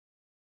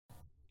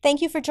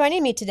Thank you for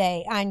joining me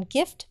today on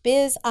Gift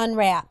Biz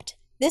Unwrapped.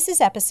 This is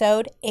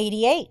episode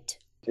 88.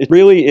 It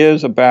really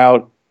is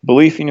about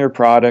belief in your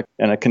product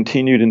and a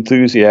continued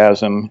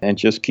enthusiasm and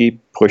just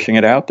keep pushing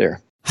it out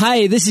there.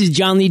 Hi, this is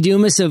John Lee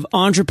Dumas of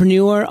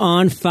Entrepreneur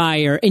on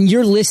Fire, and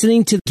you're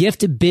listening to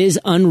Gift Biz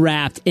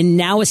Unwrapped, and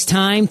now it's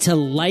time to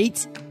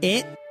light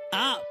it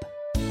up.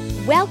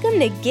 Welcome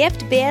to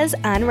Gift Biz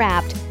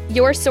Unwrapped,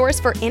 your source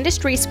for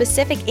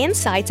industry-specific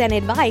insights and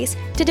advice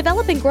to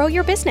develop and grow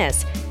your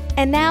business.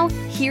 And now,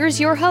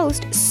 here's your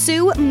host,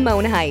 Sue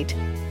Monheit.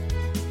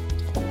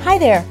 Hi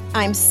there,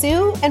 I'm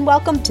Sue, and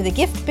welcome to the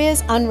Gift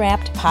Biz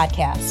Unwrapped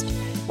podcast.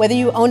 Whether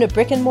you own a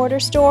brick and mortar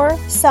store,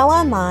 sell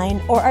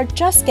online, or are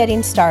just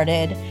getting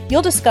started,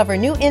 you'll discover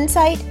new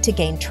insight to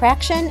gain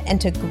traction and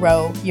to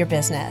grow your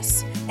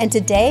business. And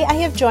today I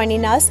have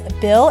joining us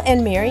Bill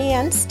and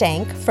Marianne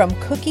Stank from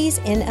Cookies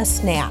in a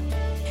Snap.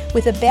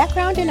 With a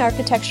background in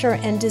architecture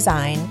and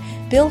design,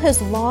 Bill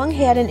has long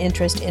had an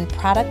interest in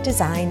product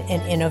design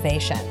and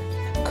innovation.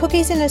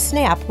 Cookies in a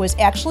Snap was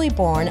actually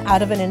born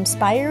out of an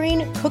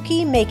inspiring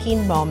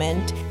cookie-making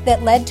moment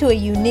that led to a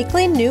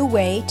uniquely new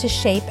way to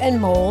shape and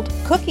mold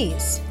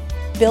cookies.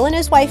 Bill and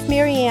his wife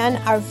Marianne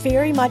are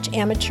very much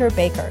amateur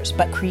bakers,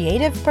 but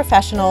creative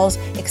professionals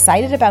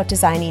excited about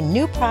designing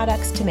new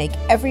products to make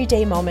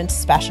everyday moments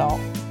special.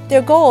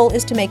 Their goal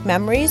is to make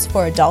memories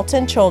for adults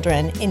and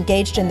children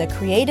engaged in the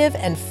creative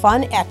and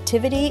fun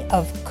activity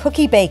of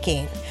cookie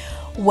baking.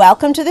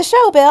 Welcome to the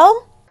show,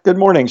 Bill. Good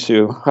morning,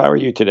 Sue. How are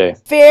you today?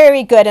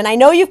 Very good. And I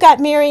know you've got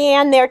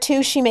Marianne there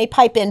too. She may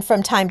pipe in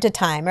from time to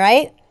time,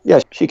 right?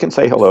 Yes, she can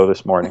say hello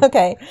this morning.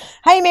 Okay.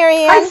 Hi,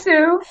 Marianne. Hi,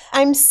 Sue.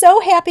 I'm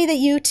so happy that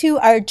you two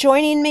are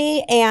joining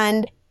me,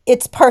 and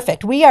it's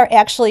perfect. We are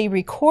actually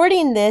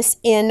recording this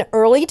in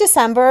early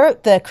December.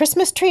 The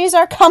Christmas trees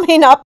are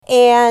coming up,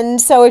 and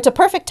so it's a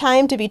perfect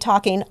time to be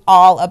talking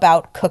all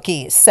about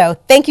cookies. So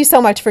thank you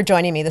so much for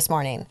joining me this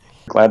morning.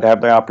 Glad to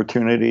have the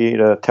opportunity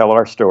to tell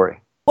our story.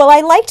 Well,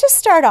 I like to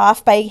start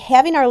off by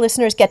having our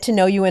listeners get to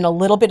know you in a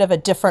little bit of a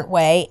different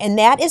way, and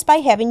that is by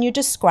having you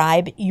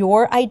describe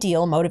your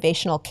ideal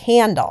motivational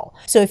candle.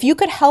 So if you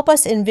could help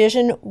us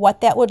envision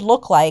what that would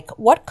look like,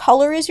 what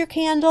color is your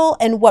candle,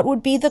 and what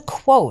would be the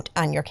quote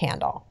on your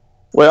candle?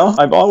 Well,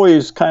 I've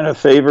always kind of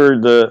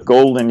favored the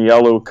golden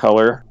yellow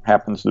color.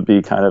 Happens to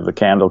be kind of the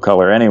candle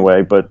color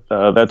anyway, but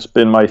that's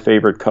been my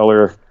favorite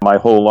color my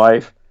whole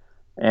life.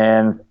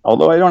 And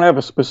although I don't have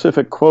a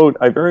specific quote,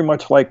 I very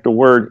much like the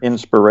word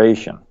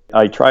inspiration.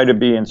 I try to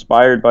be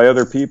inspired by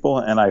other people,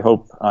 and I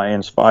hope I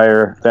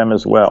inspire them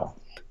as well.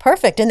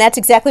 Perfect. And that's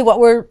exactly what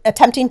we're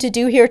attempting to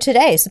do here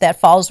today. So that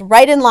falls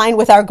right in line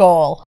with our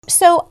goal.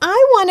 So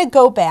I want to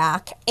go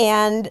back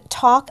and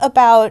talk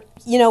about,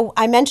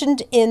 I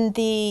mentioned in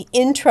the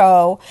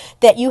intro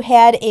that you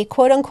had a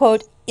quote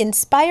unquote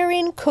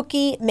inspiring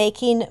cookie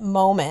making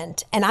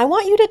moment. And I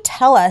want you to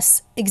tell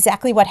us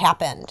exactly what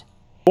happened.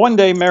 One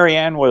day,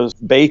 Marianne was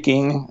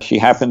baking. She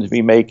happened to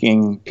be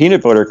making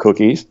peanut butter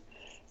cookies.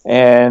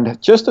 And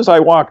just as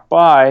I walked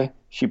by,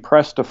 she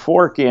pressed a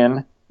fork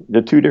in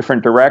the two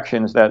different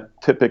directions that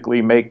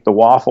typically make the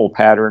waffle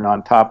pattern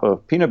on top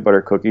of peanut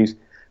butter cookies,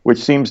 which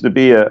seems to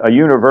be a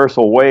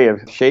universal way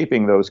of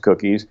shaping those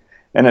cookies.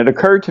 And it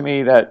occurred to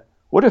me that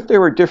what if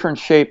there were different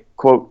shaped,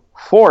 quote,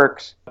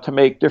 forks to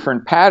make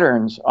different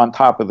patterns on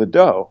top of the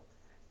dough?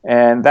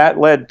 And that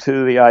led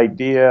to the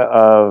idea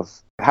of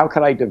how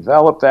could I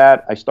develop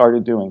that? I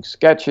started doing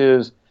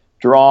sketches,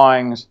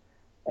 drawings,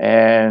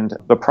 and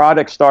the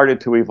product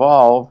started to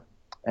evolve.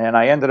 And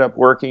I ended up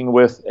working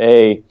with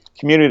a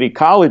community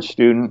college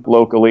student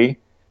locally.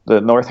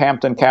 The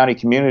Northampton County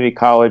Community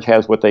College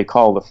has what they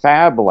call the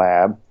Fab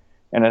Lab,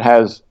 and it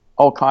has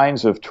all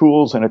kinds of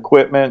tools and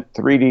equipment,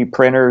 3D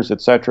printers,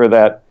 etc.,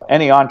 that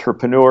any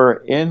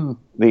entrepreneur in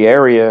the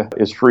area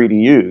is free to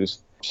use.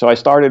 So I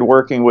started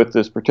working with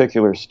this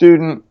particular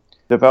student,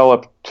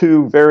 developed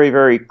two very,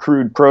 very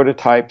crude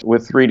prototypes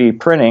with 3D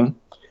printing.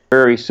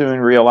 Very soon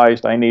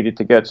realized I needed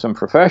to get some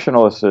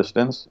professional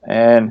assistance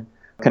and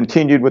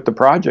continued with the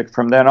project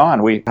from then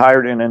on. We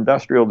hired an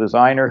industrial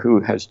designer who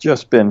has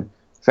just been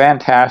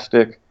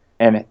fantastic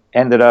and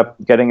ended up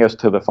getting us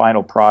to the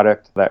final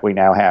product that we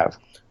now have.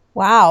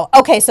 Wow.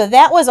 Okay, so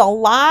that was a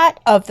lot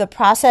of the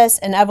process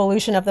and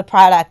evolution of the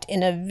product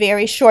in a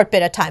very short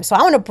bit of time. So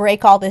I want to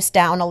break all this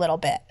down a little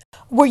bit.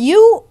 Were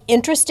you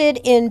interested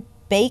in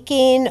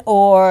baking,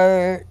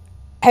 or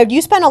had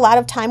you spent a lot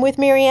of time with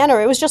Marianne,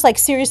 or it was just like,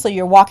 seriously,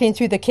 you're walking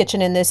through the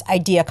kitchen and this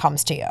idea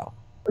comes to you?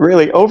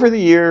 Really, over the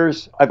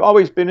years, I've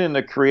always been in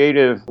the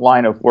creative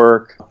line of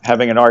work,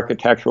 having an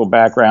architectural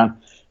background.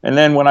 And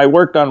then when I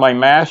worked on my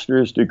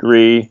master's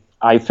degree,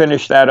 I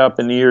finished that up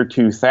in the year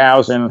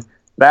 2000.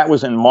 That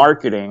was in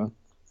marketing,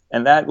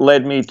 and that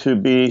led me to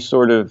be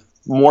sort of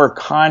more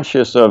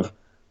conscious of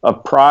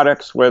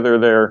products, whether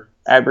they're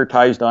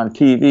advertised on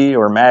TV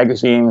or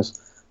magazines,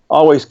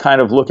 always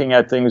kind of looking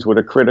at things with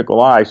a critical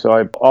eye. So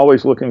I'm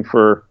always looking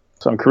for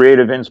some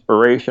creative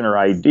inspiration or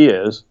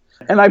ideas.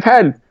 And I've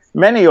had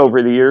many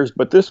over the years,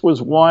 but this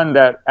was one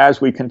that, as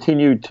we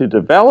continued to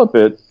develop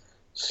it,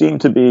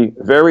 seemed to be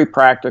very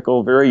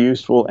practical, very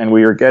useful, and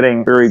we were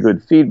getting very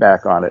good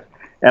feedback on it.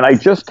 And I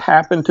just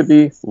happened to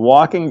be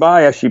walking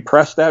by as she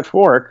pressed that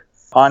fork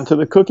onto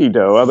the cookie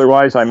dough.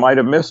 Otherwise, I might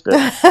have missed it.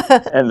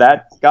 And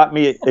that got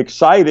me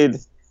excited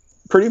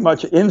pretty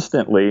much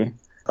instantly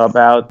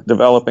about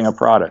developing a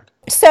product.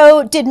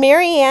 So did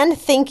Marianne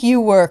think you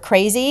were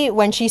crazy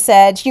when she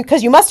said,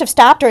 because you must have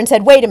stopped her and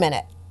said, wait a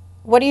minute,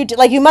 what do you do?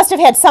 Like, you must have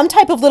had some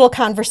type of little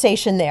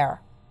conversation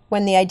there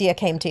when the idea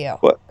came to you.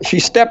 Well, she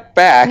stepped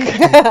back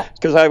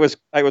because I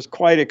was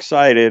quite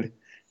excited.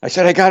 I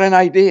said, I got an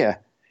idea.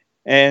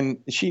 And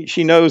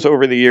she knows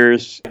over the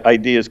years,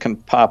 ideas can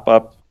pop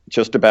up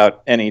just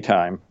about any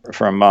time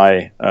from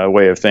my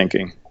way of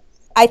thinking.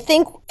 I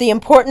think the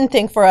important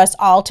thing for us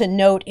all to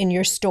note in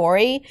your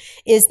story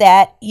is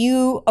that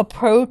you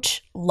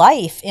approach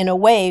life in a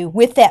way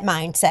with that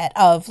mindset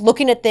of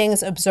looking at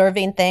things,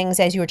 observing things,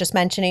 as you were just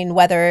mentioning,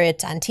 whether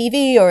it's on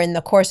TV or in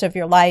the course of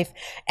your life,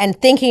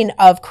 and thinking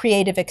of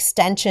creative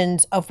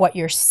extensions of what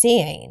you're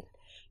seeing.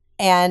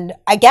 And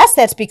I guess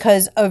that's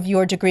because of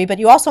your degree, but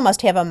you also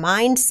must have a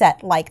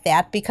mindset like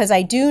that, because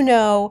I do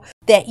know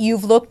that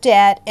you've looked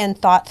at and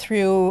thought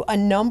through a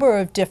number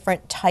of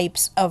different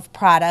types of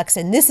products,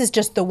 and this is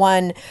just the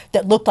one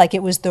that looked like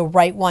it was the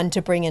right one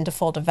to bring into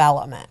full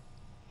development.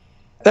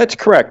 That's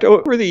correct.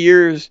 Over the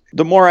years,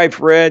 the more I've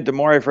read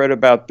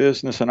about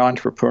business and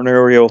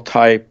entrepreneurial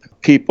type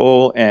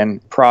people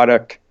and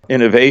product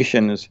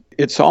innovations,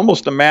 it's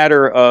almost a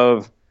matter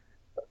of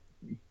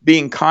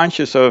being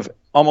conscious of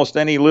almost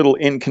any little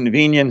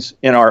inconvenience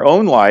in our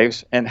own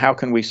lives and how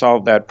can we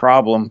solve that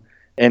problem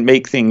and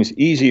make things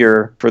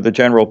easier for the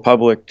general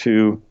public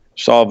to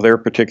solve their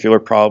particular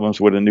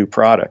problems with a new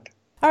product.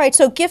 All right,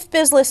 so Gift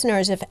Biz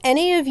listeners, if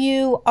any of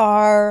you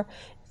are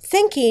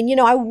thinking,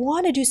 I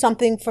want to do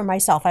something for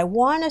myself, I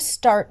want to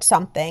start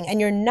something, and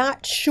you're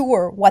not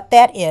sure what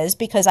that is,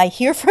 because I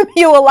hear from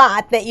you a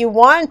lot that you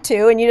want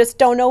to and you just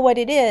don't know what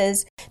it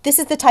is, this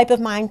is the type of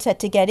mindset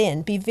to get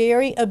in. Be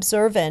very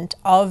observant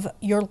of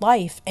your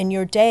life and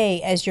your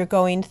day as you're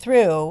going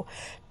through,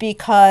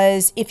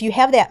 because if you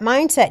have that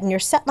mindset and you're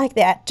set like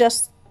that,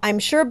 I'm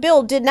sure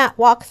Bill did not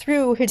walk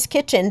through his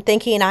kitchen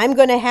thinking, I'm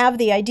going to have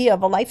the idea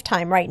of a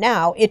lifetime right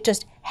now. It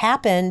just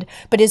happened,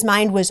 but his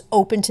mind was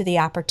open to the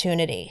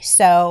opportunity.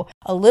 So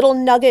a little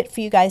nugget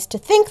for you guys to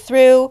think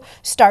through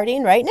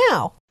starting right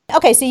now.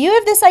 Okay, so you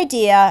have this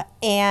idea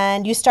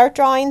and you start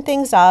drawing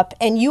things up,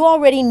 and you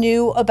already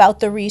knew about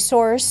the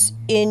resource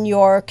in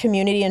your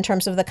community in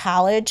terms of the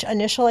college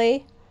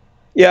initially?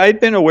 Yeah, I'd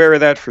been aware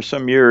of that for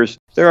some years.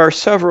 There are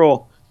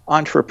several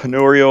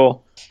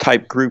entrepreneurial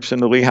type groups in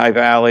the Lehigh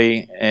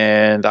Valley,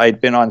 and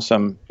I'd been on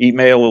some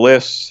email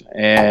lists,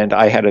 and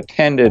I had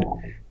attended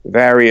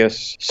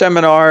various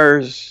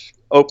seminars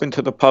open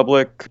to the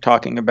public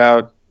talking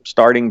about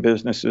starting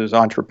businesses,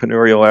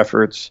 entrepreneurial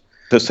efforts.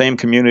 The same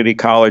community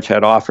college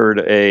had offered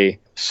a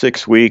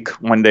 6-week,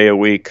 1 day a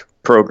week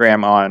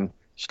program on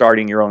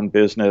starting your own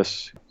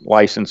business,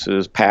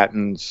 licenses,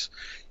 patents,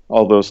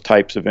 all those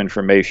types of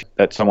information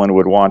that someone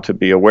would want to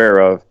be aware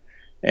of.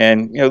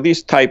 And,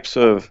 these types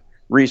of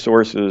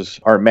resources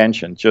are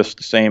mentioned, just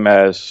the same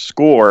as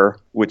SCORE,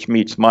 which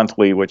meets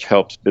monthly, which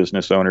helps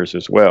business owners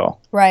as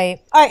well. Right.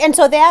 All right. And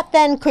so that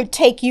then could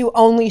take you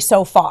only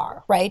so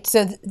far, right?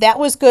 So that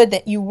was good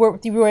that you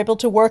were able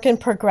to work and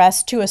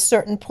progress to a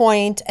certain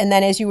point. And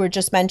then, as you were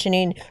just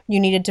mentioning, you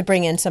needed to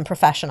bring in some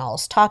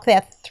professionals. Talk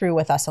that through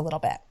with us a little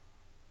bit.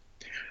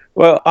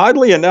 Well,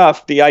 oddly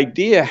enough, the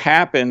idea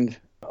happened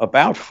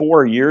about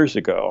 4 years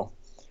ago.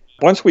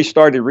 Once we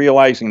started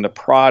realizing the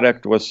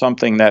product was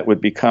something that would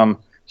become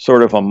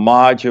sort of a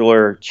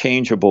modular,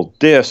 changeable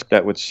disk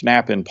that would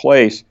snap in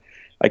place,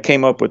 I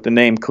came up with the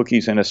name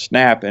Cookies in a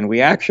Snap, and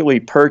we actually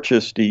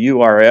purchased a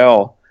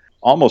URL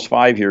almost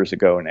 5 years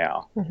ago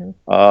now. Mm-hmm.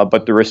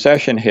 But the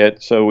recession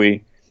hit, so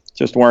we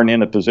just weren't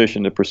in a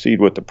position to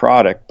proceed with the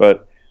product.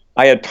 But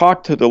I had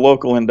talked to the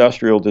local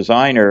industrial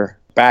designer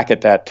back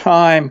at that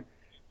time,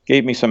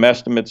 gave me some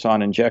estimates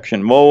on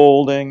injection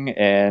molding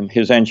and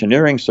his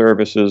engineering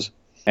services,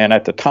 and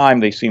at the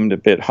time they seemed a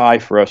bit high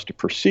for us to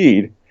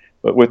proceed.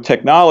 But with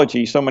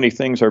technology, so many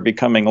things are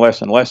becoming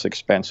less and less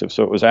expensive,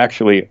 so it was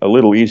actually a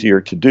little easier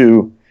to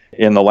do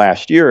in the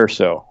last year or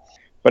so.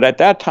 But at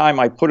that time,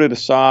 I put it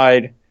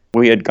aside.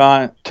 We had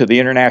gone to the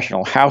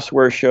International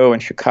Houseware Show in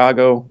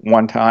Chicago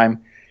one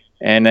time,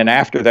 and then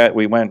after that,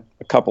 we went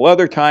a couple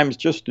other times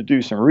just to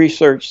do some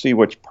research, see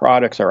which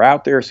products are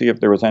out there, see if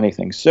there was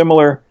anything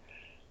similar.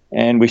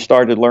 And we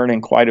started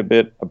learning quite a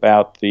bit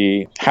about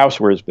the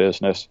housewares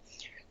business.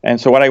 And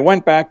so when I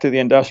went back to the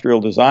industrial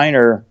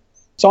designer,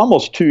 it's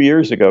almost 2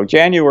 years ago.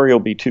 January will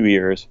be 2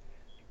 years.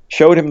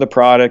 Showed him the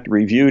product,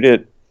 reviewed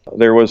it.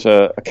 There was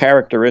a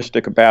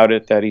characteristic about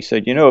it that he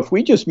said, if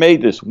we just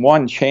made this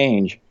one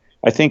change,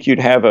 I think you'd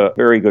have a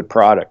very good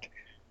product.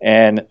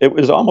 And it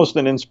was almost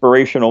an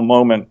inspirational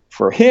moment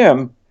for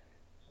him.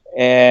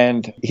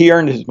 And he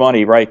earned his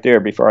money right there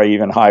before I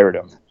even hired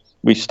him.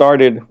 We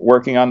started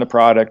working on the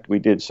product. We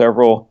did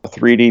several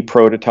 3D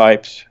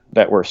prototypes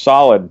that were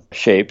solid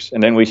shapes.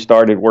 And then we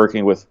started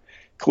working with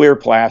clear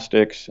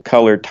plastics,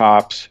 colored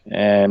tops,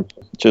 and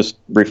just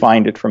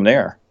refined it from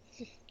there.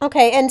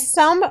 Okay, and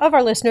some of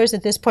our listeners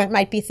at this point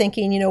might be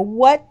thinking,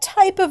 what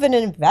type of an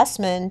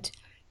investment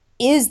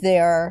is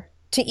there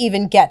to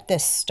even get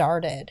this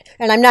started?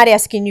 And I'm not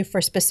asking you for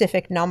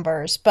specific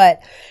numbers,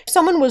 but if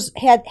someone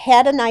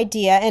had an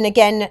idea, and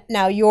again,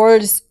 now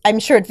yours, I'm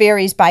sure it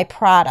varies by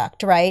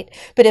product, right?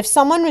 But if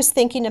someone was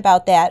thinking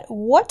about that,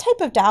 what type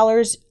of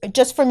dollars,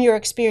 just from your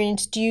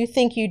experience, do you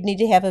think you'd need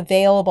to have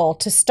available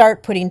to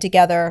start putting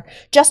together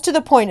just to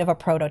the point of a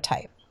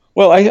prototype?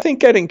 Well, I think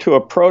getting to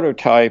a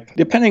prototype,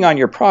 depending on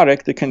your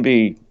product, it can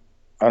be,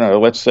 I don't know,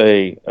 let's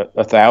say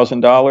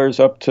 $1,000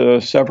 up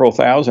to several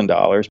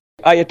 $1,000s.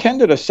 I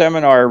attended a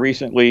seminar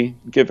recently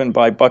given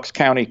by Bucks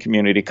County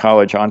Community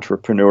College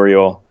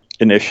Entrepreneurial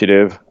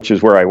Initiative, which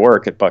is where I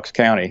work at Bucks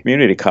County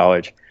Community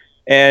College.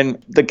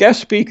 And the guest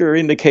speaker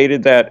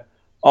indicated that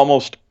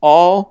almost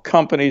all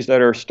companies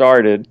that are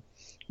started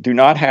do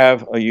not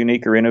have a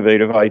unique or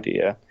innovative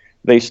idea.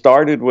 They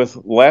started with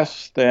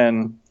less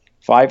than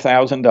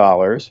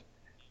 $5,000,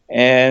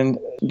 and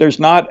there's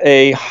not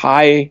a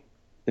high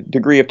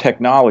degree of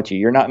technology.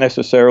 You're not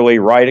necessarily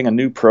writing a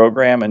new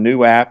program, a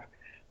new app.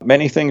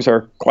 Many things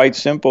are quite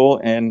simple,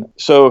 and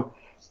so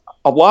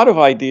a lot of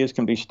ideas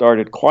can be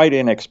started quite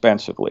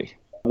inexpensively.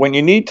 When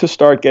you need to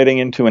start getting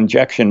into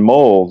injection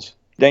molds,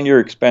 then your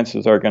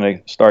expenses are going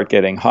to start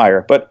getting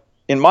higher. But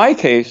in my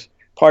case,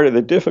 part of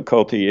the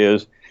difficulty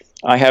is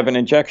I have an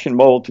injection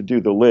mold to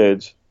do the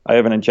lids, I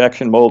have an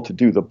injection mold to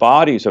do the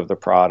bodies of the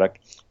product,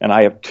 and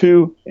I have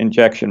 2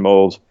 injection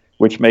molds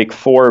which make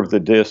 4 of the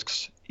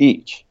discs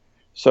each.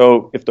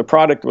 So if the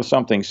product was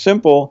something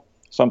simple,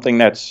 something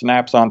that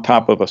snaps on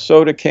top of a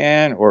soda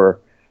can or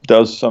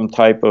does some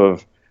type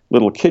of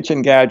little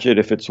kitchen gadget,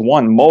 if it's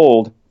one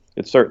mold,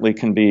 it certainly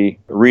can be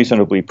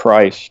reasonably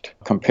priced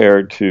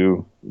compared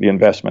to the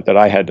investment that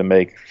I had to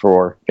make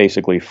for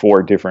basically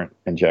 4 different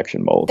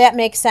injection molds. That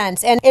makes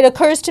sense. And it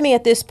occurs to me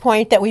at this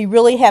point that we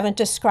really haven't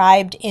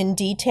described in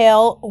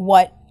detail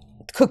what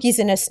Cookies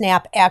in a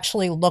Snap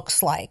actually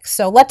looks like.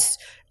 So let's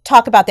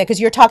talk about that,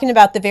 because you're talking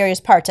about the various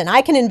parts, and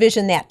I can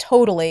envision that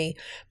totally.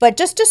 But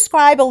just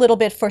describe a little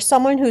bit for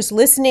someone who's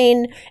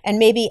listening and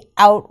maybe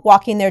out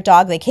walking their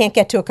dog. They can't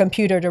get to a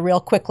computer to real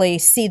quickly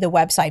see the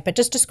website, but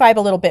just describe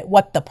a little bit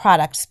what the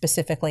product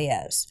specifically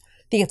is.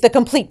 The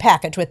complete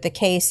package with the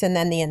case and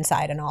then the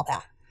inside and all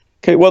that.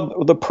 Okay,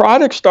 well, the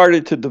product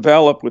started to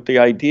develop with the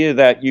idea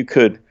that you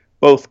could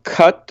both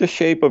cut the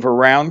shape of a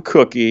round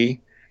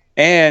cookie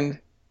and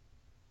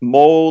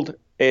mold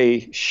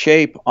a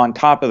shape on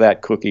top of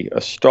that cookie,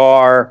 a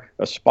star,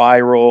 a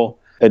spiral,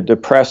 a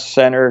depressed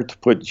center to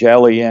put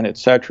jelly in,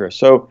 etc.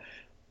 So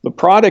the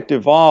product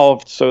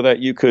evolved so that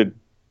you could,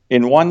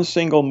 in one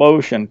single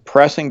motion,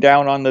 pressing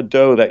down on the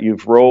dough that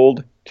you've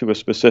rolled to a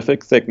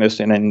specific thickness,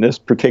 and in this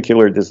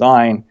particular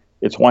design,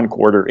 it's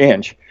 1/4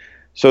 inch,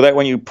 so that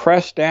when you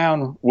press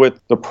down with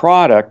the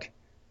product,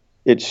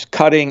 it's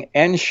cutting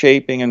and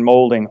shaping and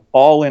molding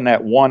all in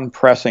that one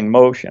pressing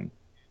motion.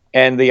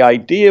 And the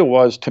idea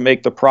was to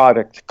make the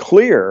product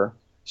clear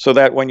so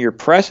that when you're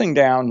pressing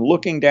down,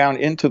 looking down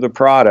into the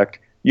product,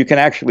 you can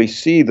actually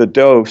see the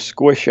dough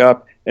squish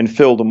up and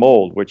fill the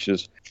mold, which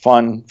is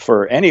fun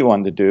for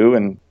anyone to do.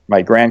 And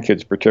my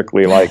grandkids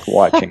particularly like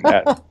watching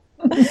that.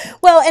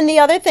 Well, and the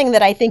other thing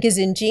that I think is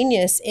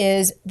ingenious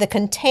is the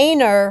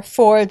container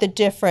for the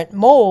different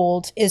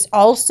molds is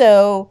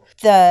also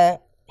the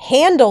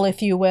handle,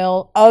 if you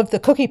will, of the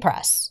cookie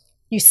press.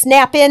 You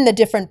snap in the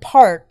different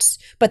parts,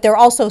 but they're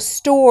also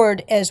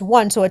stored as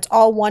one, so it's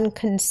all one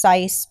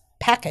concise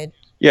package.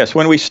 Yes,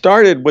 when we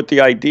started with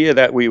the idea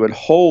that we would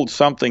hold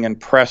something and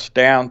press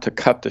down to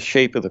cut the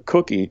shape of the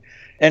cookie,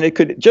 and it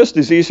could just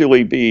as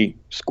easily be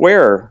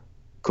square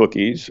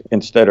cookies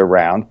instead of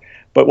round,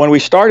 but when we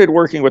started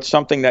working with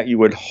something that you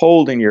would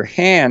hold in your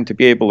hand to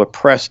be able to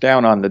press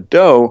down on the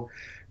dough,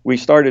 we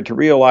started to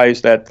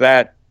realize that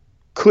that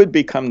could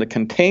become the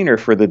container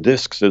for the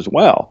discs as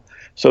well.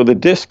 So the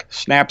disc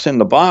snaps in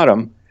the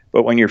bottom,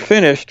 but when you're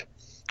finished,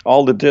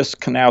 all the discs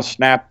can now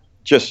snap,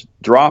 just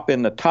drop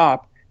in the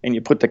top, and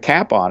you put the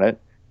cap on it,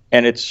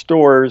 and it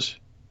stores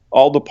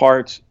all the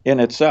parts in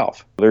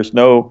itself. There's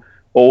no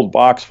old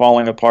box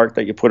falling apart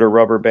that you put a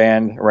rubber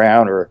band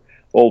around, or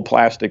old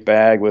plastic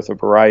bag with a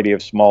variety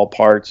of small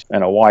parts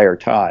and a wire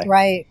tie.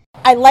 Right.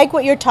 I like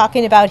what you're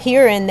talking about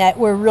here, in that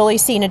we're really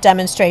seeing a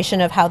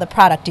demonstration of how the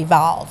product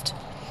evolved.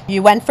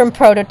 You went from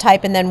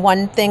prototype, and then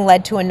one thing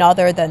led to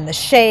another, then the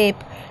shape,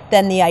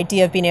 then the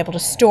idea of being able to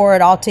store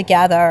it all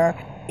together.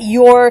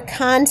 Your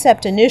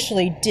concept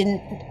initially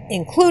didn't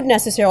include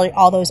necessarily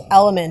all those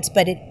elements,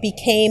 but it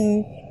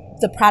became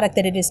the product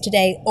that it is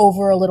today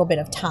over a little bit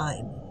of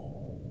time.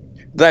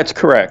 That's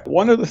correct.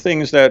 One of the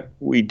things that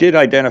we did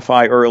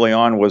identify early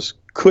on was,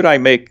 could I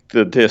make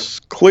the discs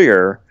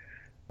clear,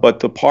 but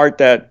the part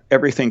that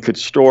everything could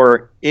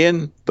store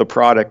in the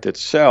product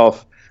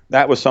itself,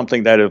 that was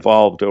something that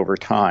evolved over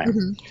time.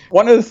 Mm-hmm.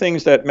 One of the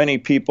things that many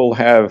people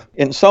have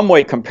in some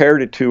way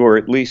compared it to, or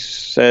at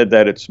least said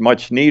that it's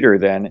much neater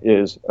than,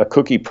 is a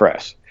cookie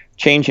press.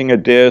 Changing a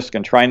disc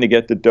and trying to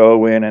get the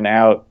dough in and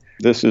out.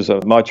 This is a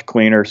much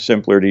cleaner,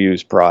 simpler to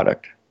use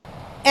product.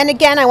 And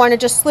again, I want to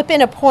just slip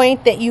in a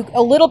point that you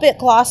a little bit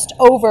glossed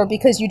over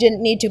because you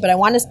didn't need to, but I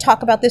want to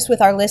talk about this with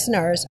our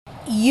listeners.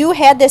 You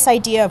had this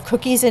idea of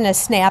cookies in a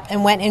snap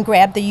and went and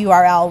grabbed the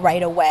URL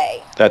right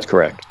away. That's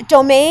correct.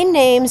 Domain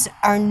names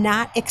are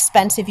not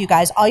expensive, you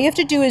guys. All you have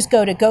to do is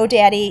go to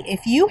GoDaddy.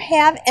 If you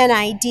have an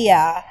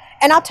idea,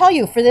 and I'll tell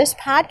you, for this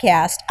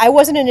podcast, I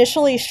wasn't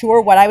initially sure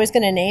what I was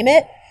going to name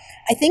it.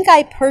 I think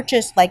I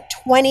purchased like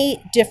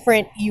 20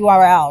 different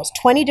URLs,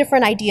 20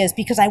 different ideas,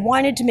 because I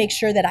wanted to make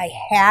sure that I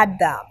had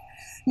them.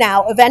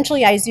 Now,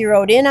 eventually I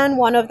zeroed in on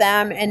one of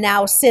them, and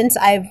now since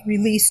I've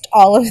released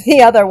all of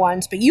the other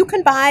ones. But you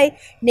can buy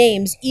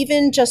names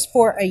even just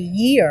for a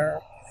year.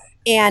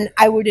 And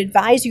I would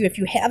advise you, if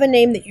you have a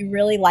name that you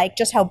really like,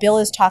 just how Bill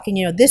is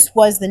talking, this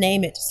was the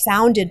name, it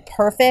sounded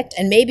perfect,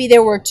 and maybe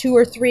there were 2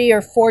 or 3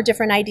 or 4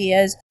 different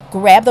ideas,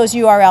 grab those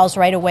URLs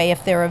right away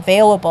if they're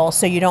available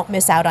so you don't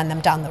miss out on them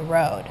down the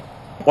road.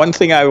 One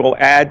thing I will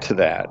add to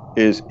that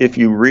is if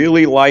you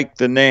really like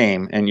the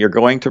name and you're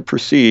going to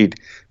proceed,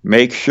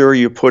 make sure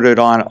you put it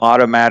on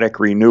automatic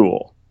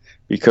renewal,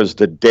 because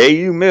the day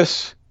you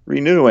miss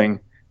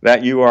renewing,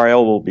 that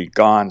URL will be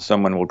gone.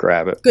 Someone will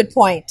grab it. Good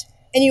point.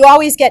 And you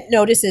always get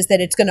notices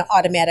that it's going to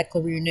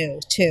automatically renew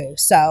too.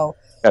 So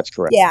that's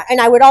correct. Yeah. And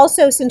I would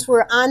also, since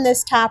we're on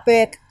this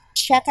topic,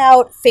 check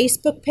out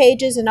Facebook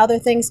pages and other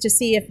things to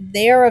see if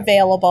they're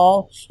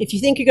available. If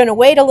you think you're going to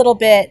wait a little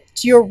bit,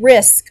 it's your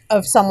risk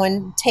of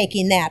someone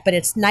taking that. But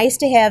it's nice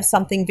to have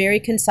something very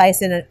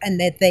concise and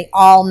that they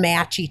all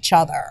match each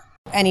other.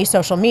 Any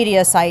social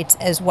media sites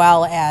as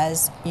well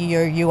as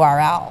your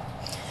URL.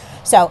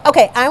 So,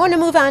 okay, I want to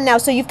move on now.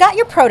 So you've got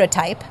your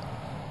prototype,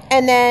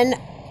 and then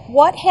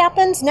what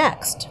happens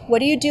next? What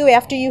do you do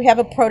after you have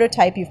a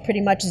prototype you've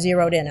pretty much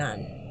zeroed in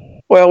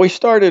on? Well, we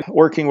started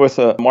working with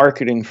a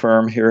marketing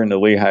firm here in the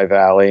Lehigh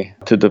Valley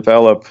to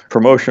develop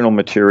promotional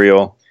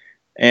material.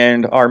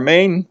 And our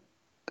main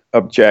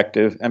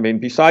objective,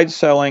 besides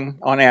selling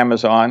on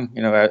Amazon,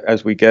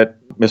 as we get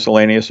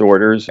miscellaneous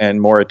orders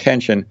and more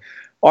attention,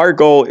 our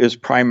goal is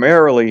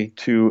primarily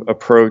to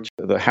approach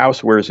the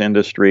housewares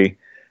industry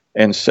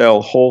and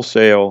sell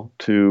wholesale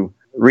to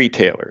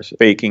retailers,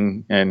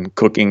 baking and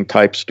cooking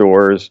type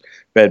stores,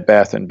 Bed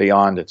Bath &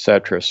 Beyond,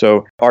 etc.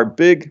 So our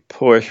big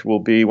push will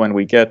be when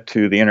we get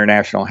to the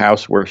International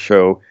Houseware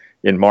Show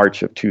in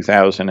March of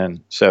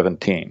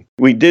 2017.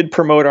 We did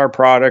promote our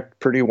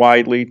product pretty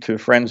widely to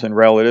friends and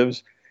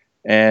relatives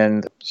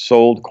and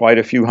sold quite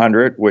a few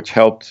hundred, which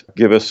helped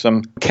give us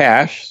some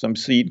cash, some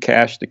seed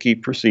cash to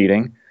keep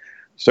proceeding.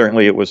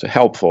 Certainly it was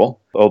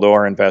helpful, although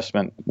our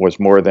investment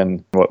was more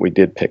than what we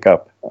did pick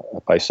up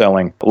by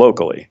selling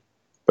locally.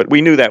 But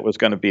we knew that was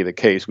going to be the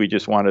case. We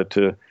just wanted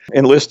to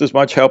enlist as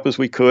much help as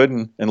we could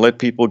and let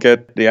people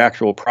get the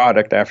actual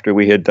product after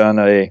we had done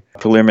a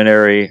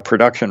preliminary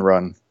production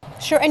run.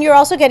 Sure, and you're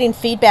also getting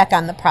feedback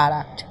on the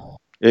product.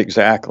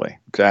 Exactly.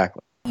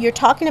 You're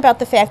talking about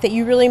the fact that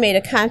you really made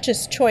a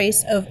conscious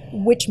choice of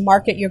which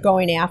market you're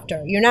going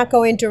after. You're not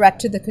going direct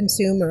to the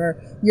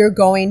consumer. You're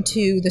going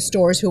to the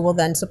stores who will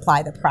then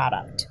supply the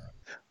product.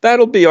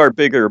 That'll be our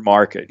bigger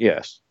market,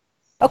 yes.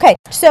 Okay,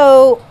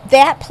 so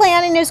that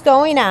planning is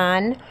going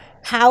on.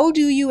 How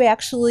do you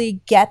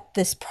actually get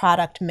this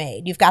product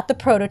made? You've got the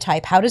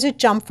prototype. How does it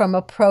jump from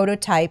a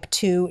prototype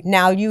to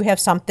now you have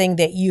something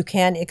that you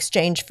can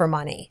exchange for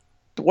money?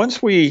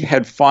 Once we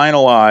had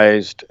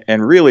finalized,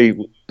 and really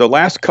the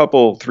last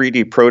couple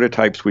 3D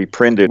prototypes we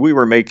printed, we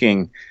were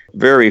making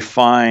very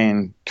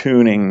fine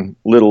tuning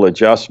little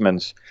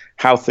adjustments.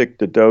 How thick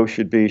the dough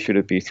should be. Should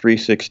it be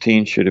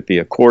 3/16? Should it be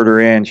a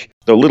 1/4 inch?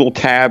 The little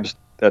tabs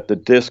that the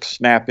discs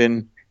snap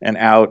in and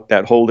out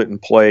that hold it in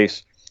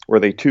place. Were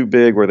they too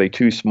big? Were they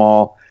too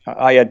small?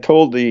 I had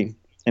told the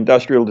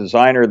industrial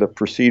designer to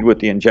proceed with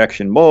the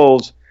injection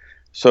molds.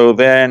 So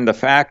then the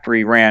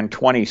factory ran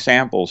 20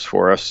 samples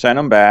for us, sent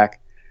them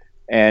back.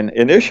 And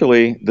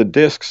initially, the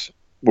discs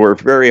were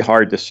very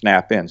hard to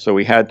snap in. So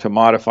we had to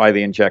modify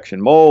the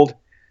injection mold.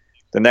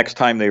 The next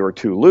time they were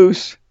too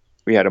loose,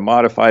 we had to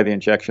modify the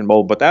injection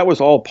mold. But that was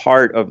all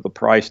part of the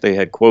price they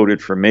had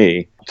quoted for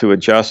me to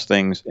adjust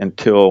things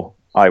until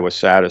I was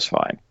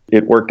satisfied.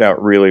 It worked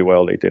out really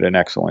well. They did an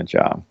excellent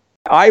job.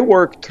 I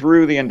worked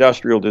through the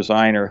industrial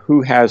designer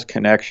who has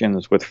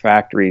connections with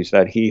factories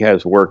that he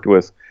has worked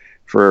with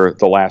for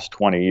the last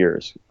 20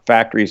 years.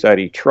 Factories that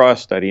he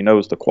trusts, that he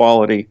knows the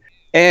quality.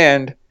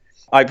 And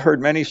I've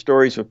heard many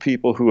stories of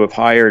people who have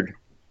hired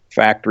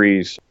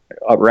factories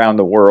around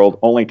the world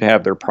only to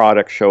have their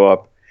product show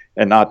up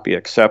and not be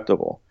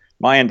acceptable.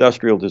 My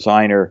industrial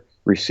designer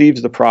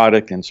receives the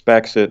product,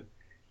 inspects it,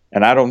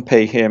 and I don't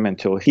pay him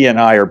until he and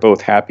I are both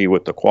happy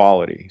with the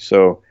quality.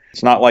 So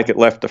it's not like it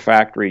left the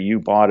factory, you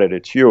bought it,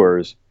 it's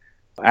yours.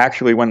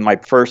 Actually, when my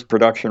first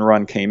production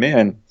run came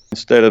in,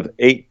 instead of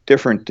 8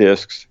 different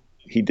discs,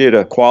 he did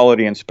a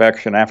quality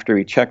inspection. After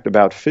he checked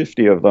about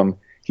 50 of them,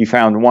 he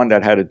found one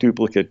that had a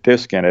duplicate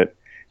disc in it.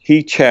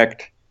 He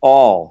checked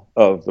all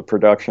of the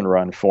production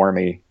run for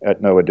me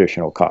at no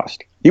additional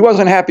cost. He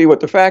wasn't happy with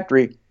the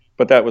factory,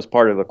 but that was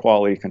part of the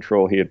quality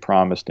control he had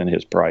promised in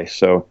his price.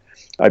 So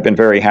I've been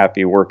very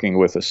happy working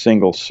with a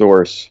single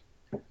source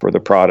for the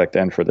product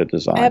and for the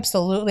design.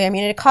 Absolutely. I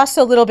mean, it costs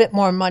a little bit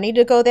more money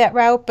to go that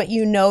route, but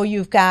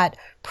you've got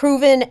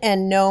proven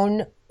and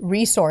known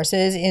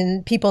resources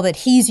in people that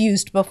he's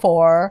used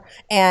before.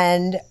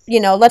 And,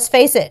 let's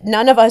face it,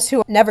 none of us who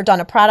have never done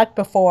a product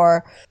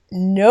before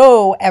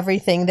know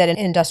everything that an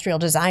industrial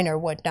designer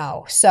would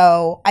know.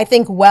 So I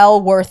think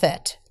well worth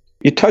it.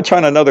 You touch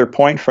on another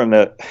point from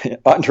the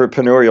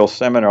entrepreneurial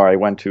seminar I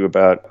went to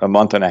about a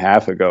month and a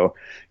half ago,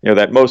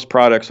 that most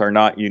products are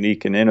not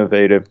unique and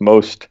innovative.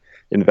 Most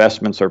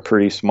investments are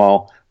pretty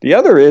small. The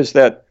other is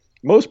that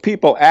most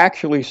people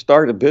actually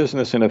start a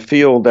business in a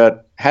field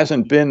that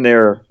hasn't been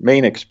their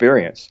main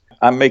experience.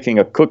 I'm making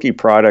a cookie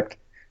product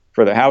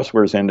for the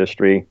housewares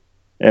industry,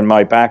 and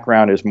my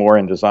background is more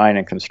in design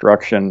and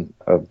construction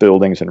of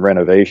buildings and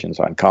renovations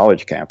on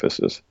college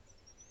campuses.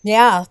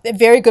 Yeah,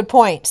 very good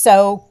point.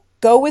 So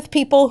go with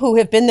people who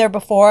have been there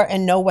before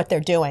and know what they're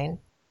doing.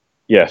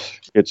 Yes,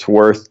 it's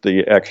worth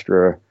the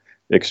extra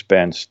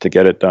expense to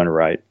get it done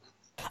right.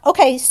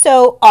 Okay,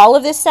 so all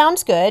of this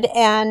sounds good.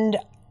 And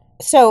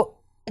so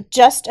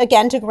just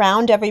again to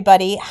ground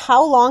everybody,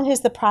 how long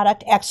has the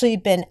product actually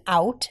been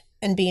out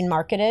and being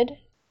marketed?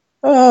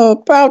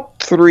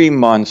 About 3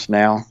 months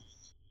now.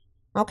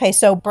 Okay,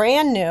 so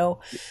brand new.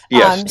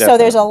 Yes, so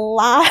there's a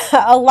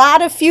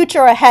lot of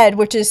future ahead,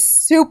 which is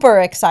super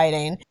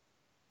exciting.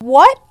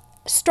 What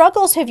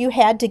struggles have you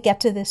had to get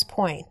to this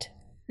point?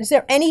 Is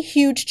there any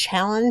huge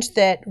challenge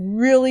that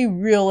really,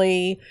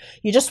 really,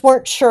 you just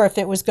weren't sure if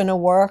it was going to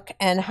work?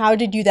 And how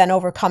did you then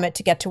overcome it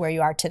to get to where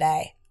you are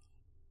today?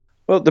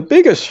 Well, the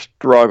biggest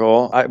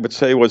struggle, I would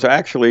say, was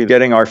actually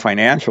getting our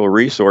financial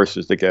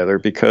resources together,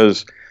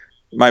 because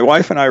my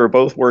wife and I were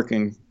both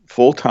working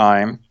full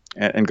time,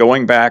 and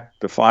going back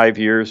the 5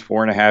 years,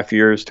 4.5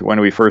 years to when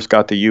we first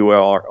got the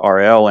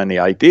ULRL and the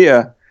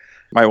idea,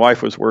 my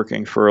wife was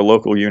working for a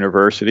local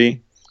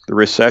university. The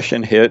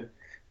recession hit.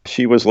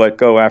 She was let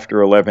go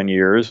after 11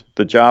 years.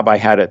 The job I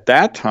had at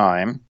that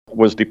time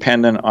was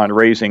dependent on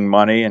raising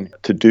money and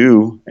to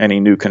do any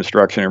new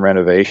construction and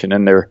renovation.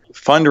 And their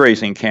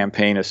fundraising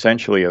campaign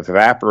essentially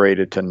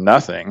evaporated to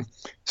nothing.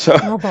 So,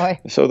 oh boy.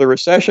 So the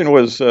recession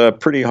was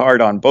pretty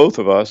hard on both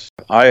of us.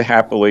 I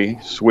happily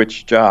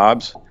switched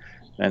jobs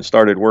and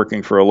started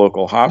working for a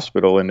local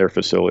hospital in their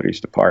facilities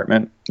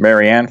department.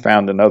 Marianne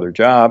found another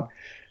job.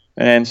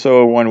 And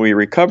so when we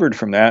recovered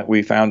from that,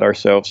 we found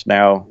ourselves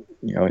now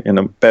in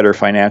a better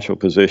financial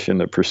position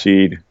to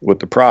proceed with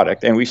the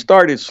product. And we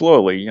started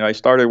slowly. I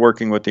started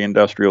working with the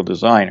industrial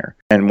designer.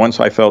 And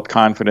once I felt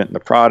confident in the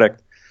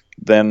product,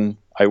 then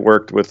I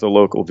worked with the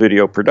local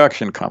video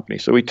production company.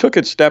 So we took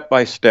it step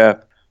by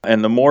step.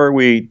 And the more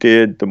we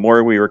did, the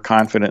more we were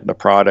confident in the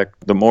product,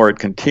 the more it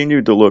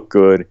continued to look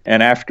good.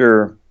 And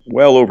after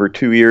well over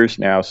 2 years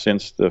now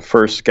since the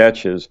first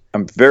sketches,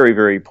 I'm very,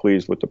 very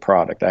pleased with the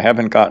product. I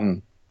haven't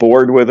gotten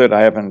bored with it.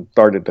 I haven't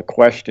started to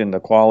question the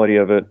quality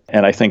of it.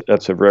 And I think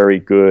that's a very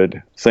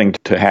good thing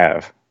to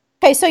have.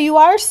 Okay, so you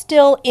are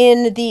still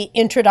in the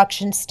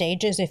introduction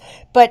stages,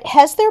 but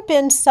has there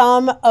been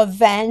some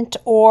event,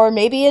 or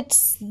maybe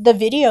it's the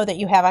video that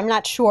you have, I'm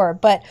not sure,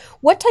 but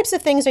what types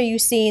of things are you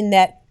seeing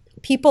that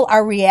people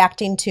are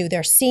reacting to?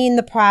 They're seeing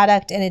the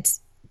product and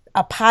it's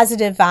a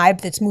positive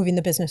vibe that's moving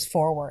the business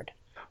forward.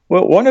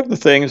 Well, one of the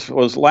things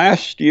was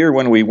last year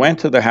when we went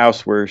to the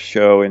Housewares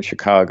show in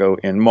Chicago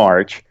in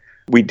March,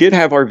 we did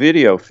have our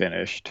video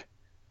finished,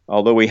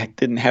 although we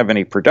didn't have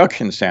any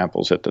production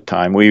samples at the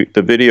time.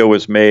 The video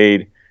was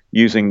made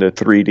using the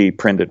 3D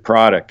printed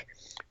product.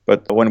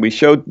 But when we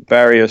showed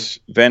various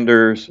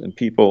vendors and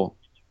people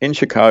in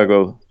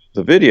Chicago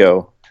the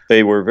video,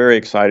 they were very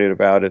excited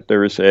about it.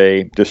 There is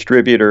a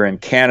distributor in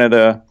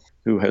Canada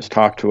who has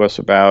talked to us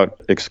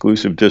about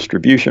exclusive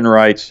distribution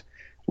rights.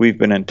 We've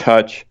been in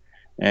touch,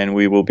 and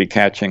we will be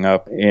catching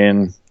up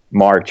in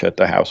March at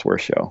the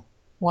Housewares show.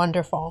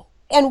 Wonderful.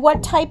 And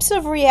what types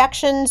of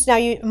reactions? Now,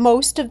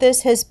 most of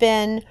this has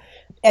been,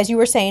 as you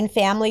were saying,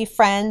 family,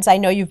 friends. I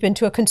know you've been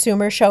to a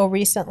consumer show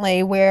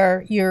recently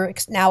where you're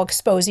now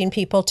exposing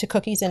people to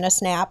cookies in a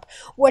snap.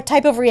 What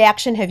type of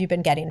reaction have you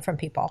been getting from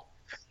people?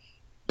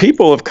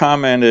 People have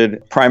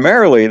commented,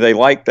 primarily, they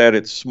like that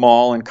it's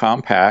small and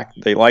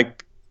compact. They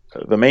like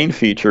the main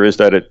feature is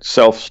that it's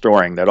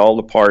self-storing, that all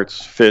the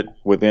parts fit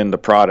within the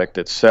product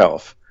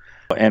itself.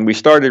 And we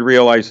started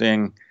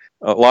realizing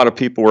a lot of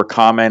people were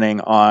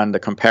commenting on the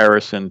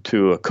comparison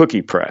to a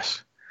cookie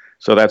press.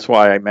 So that's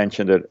why I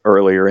mentioned it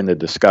earlier in the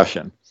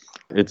discussion.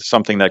 It's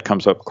something that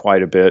comes up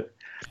quite a bit.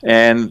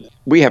 And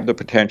we have the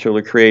potential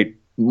to create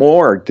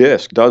more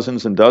discs,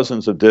 dozens and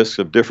dozens of discs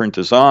of different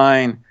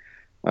design,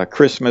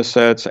 Christmas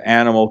sets,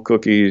 animal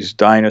cookies,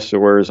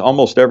 dinosaurs,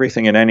 almost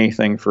everything and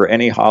anything for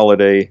any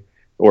holiday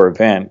or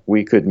event.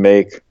 We could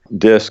make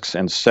discs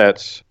and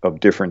sets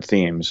of different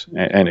themes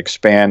and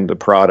expand the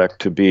product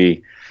to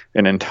be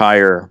an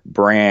entire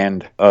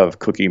brand of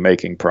cookie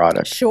making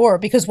products. Sure,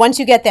 because once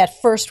you get that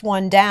first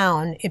one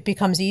down, it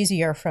becomes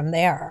easier from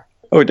there.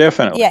 Oh,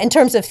 definitely. Yeah, in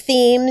terms of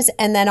themes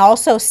and then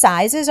also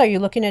sizes, are you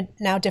looking at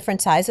now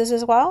different sizes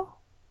as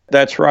well?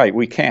 That's right,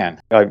 we can.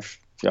 I've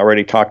I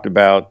already talked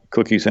about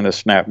cookies in a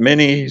snap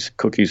minis,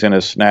 cookies in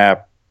a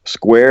snap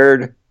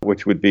squared,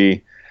 which would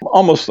be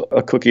almost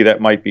a cookie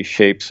that might be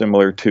shaped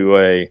similar to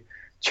a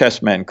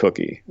chessmen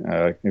cookie.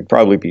 It'd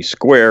probably be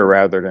square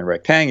rather than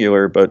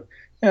rectangular, but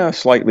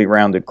slightly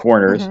rounded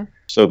corners. Mm-hmm.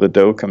 So the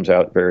dough comes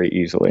out very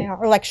easily. Yeah,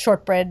 or like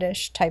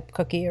shortbread-ish type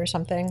cookie or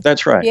something.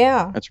 That's right.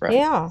 Yeah. That's right.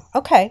 Yeah.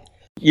 Okay.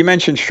 You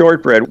mentioned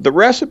shortbread. The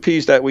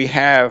recipes that we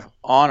have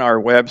on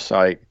our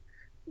website,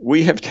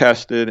 we have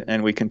tested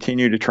and we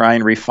continue to try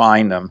and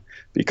refine them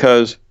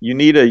because you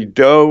need a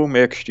dough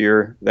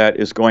mixture that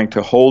is going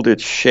to hold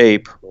its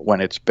shape when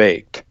it's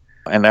baked.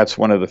 And that's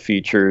one of the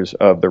features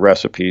of the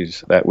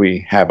recipes that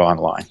we have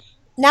online.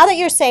 Now that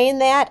you're saying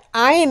that,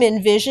 I am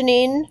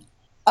envisioning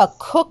a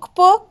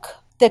cookbook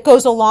that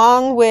goes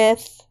along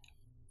with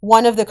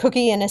one of the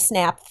cookie in a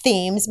snap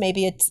themes.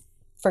 Maybe it's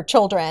for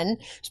children,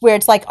 where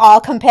it's like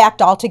all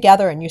compact all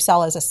together and you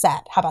sell as a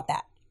set. How about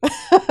that?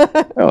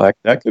 Well,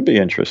 that could be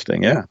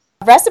interesting, yeah.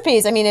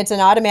 Recipes, I mean, it's an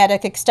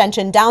automatic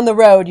extension down the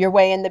road. You're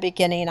way in the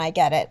beginning. I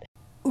get it.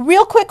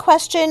 Real quick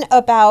question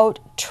about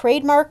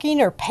trademarking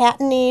or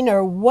patenting,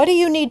 or what do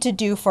you need to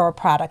do for a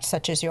product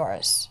such as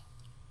yours?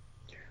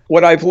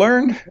 What I've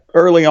learned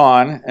early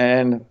on,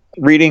 and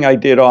reading I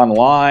did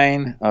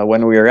online,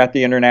 when we were at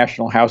the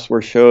International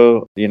Houseware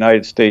Show, the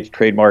United States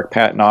Trademark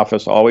Patent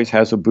Office always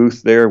has a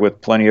booth there with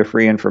plenty of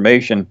free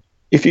information.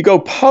 If you go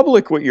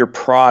public with your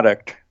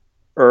product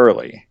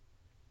early,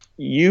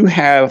 you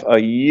have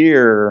a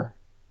year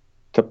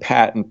to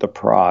patent the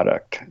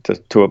product,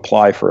 to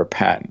apply for a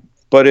patent.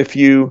 But if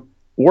you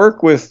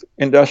work with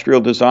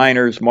industrial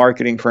designers,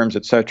 marketing firms,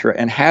 etc.,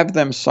 and have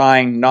them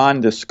sign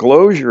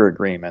non-disclosure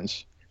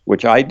agreements,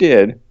 which I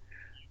did,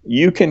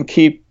 you can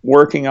keep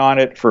working on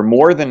it for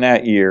more than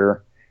that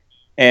year,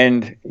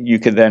 and you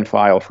can then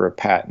file for a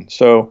patent.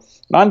 So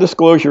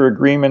non-disclosure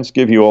agreements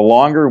give you a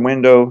longer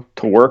window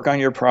to work on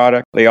your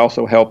product. They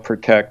also help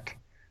protect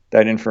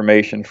that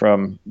information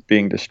from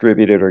being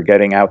distributed or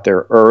getting out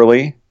there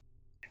early.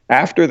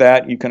 After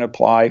that, you can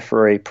apply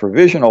for a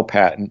provisional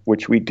patent,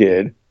 which we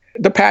did.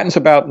 The patent's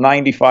about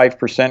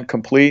 95%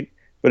 complete,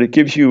 but it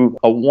gives you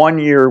a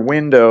 1-year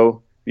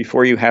window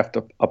before you have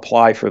to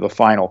apply for the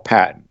final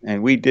patent.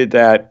 And we did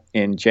that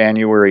in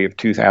January of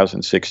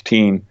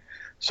 2016.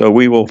 So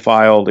we will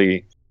file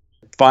the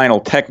final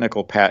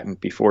technical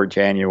patent before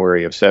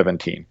January of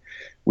 17.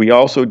 We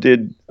also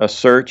did a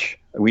search.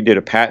 We did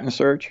a patent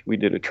search. We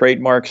did a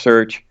trademark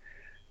search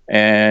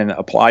and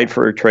applied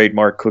for a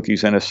trademark,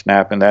 cookies in a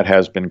snap, and that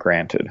has been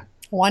granted.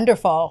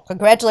 Wonderful.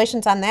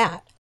 Congratulations on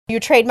that. Your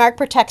trademark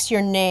protects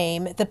your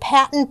name. The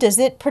patent, does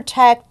it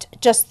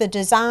protect just the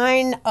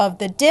design of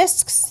the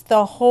discs,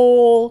 the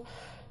whole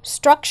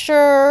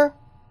structure?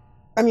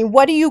 I mean,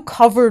 what are you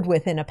covered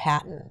with in a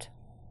patent?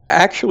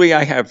 Actually,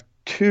 I have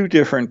 2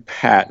 different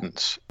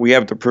patents. We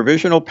have the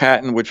provisional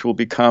patent, which will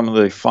become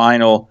the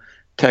final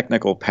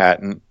technical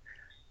patent,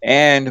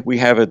 and we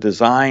have a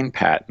design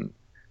patent.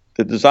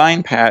 The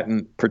design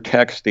patent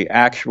protects the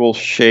actual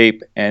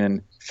shape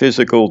and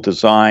physical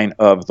design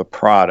of the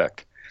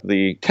product.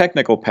 The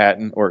technical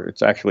patent, or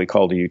it's actually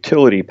called a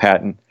utility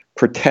patent,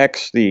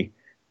 protects the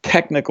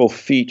technical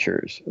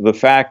features. The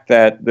fact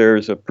that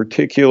there's a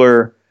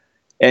particular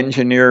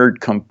engineered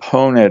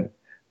component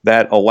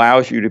that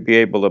allows you to be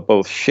able to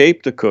both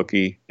shape the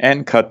cookie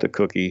and cut the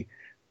cookie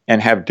and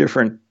have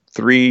different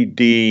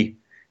 3D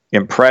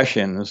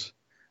impressions,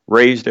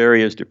 raised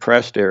areas,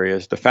 depressed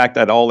areas. The fact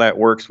that all that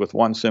works with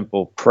one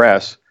simple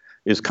press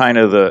is kind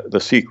of the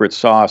secret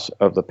sauce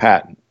of the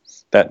patent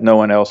that no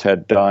one else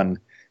had done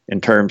in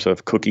terms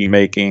of cookie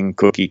making,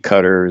 cookie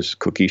cutters,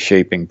 cookie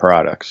shaping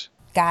products.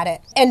 Got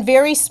it. And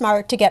very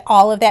smart to get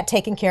all of that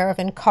taken care of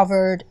and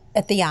covered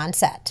at the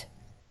onset.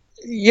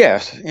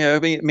 Yes. I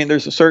mean,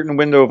 there's a certain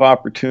window of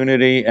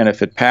opportunity, and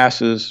if it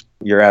passes,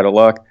 you're out of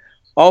luck.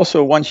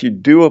 Also, once you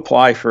do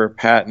apply for a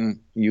patent,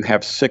 you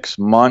have 6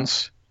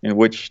 months in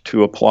which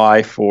to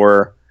apply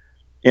for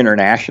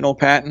international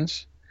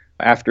patents.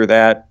 After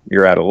that,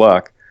 you're out of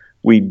luck.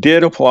 We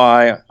did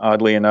apply,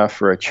 oddly enough,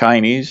 for a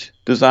Chinese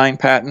design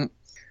patent.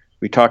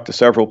 We talked to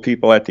several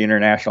people at the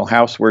International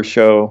Houseware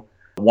Show.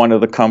 One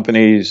of the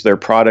companies, their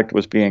product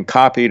was being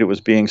copied. It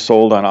was being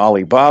sold on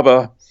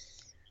Alibaba,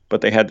 but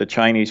they had the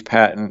Chinese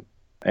patent,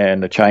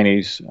 and the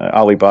Chinese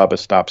Alibaba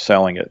stopped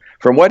selling it.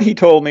 From what he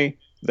told me,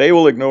 they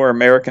will ignore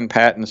American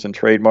patents and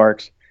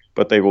trademarks,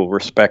 but they will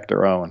respect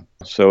their own.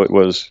 So it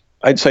was,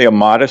 I'd say, a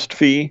modest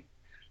fee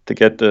to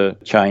get the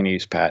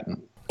Chinese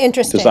patent.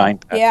 Interesting. Design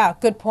patent. Yeah,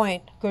 good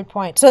point. Good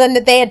point. So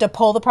then they had to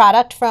pull the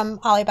product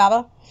from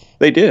Alibaba?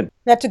 They did.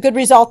 That's a good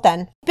result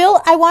then.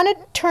 Bill, I want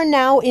to turn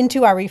now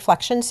into our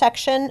reflection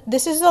section.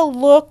 This is a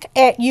look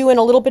at you in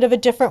a little bit of a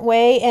different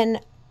way and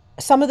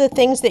some of the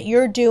things that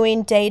you're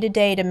doing day to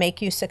day to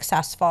make you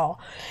successful.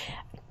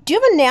 Do you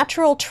have a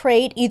natural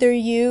trait, either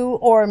you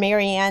or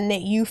Marianne,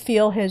 that you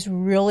feel has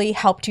really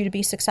helped you to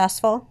be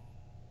successful?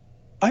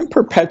 I'm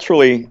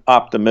perpetually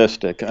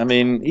optimistic. I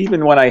mean,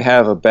 even when I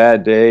have a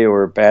bad day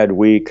or a bad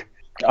week,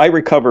 I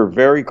recover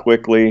very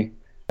quickly.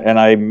 and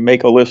I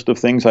make a list of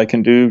things I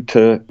can do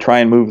to try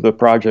and move the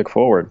project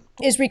forward.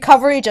 Is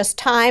recovery just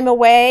time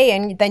away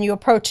and then you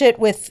approach it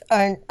with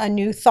a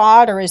new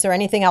thought, or is there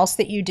anything else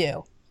that you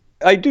do?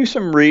 I do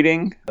some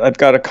reading. I've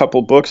got a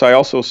couple books. I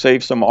also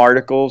save some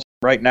articles.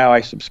 Right now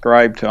I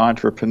subscribe to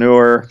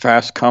Entrepreneur,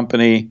 Fast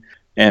Company,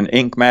 and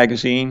Inc.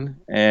 magazine.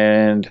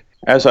 And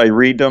as I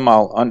read them,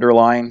 I'll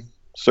underline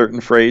certain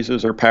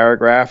phrases or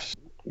paragraphs.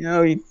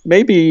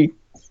 Maybe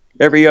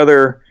every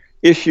other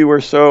issue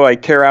or so, I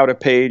tear out a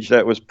page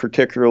that was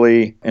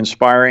particularly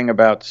inspiring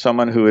about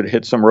someone who had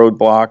hit some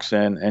roadblocks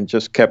and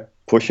just kept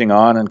pushing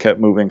on and kept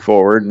moving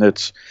forward. And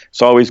it's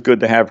always good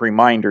to have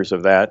reminders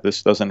of that.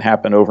 This doesn't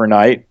happen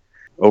overnight.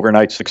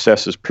 Overnight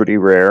success is pretty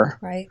rare.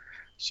 Right.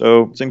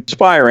 So it's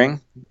inspiring,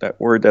 that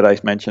word that I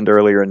mentioned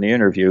earlier in the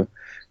interview.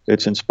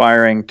 It's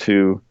inspiring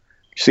to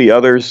see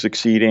others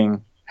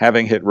succeeding,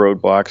 having hit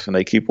roadblocks, and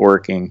they keep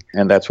working,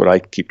 and that's what I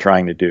keep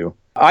trying to do.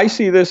 I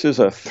see this as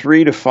a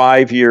 3 to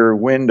 5 year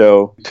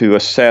window to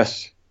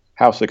assess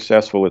how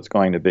successful it's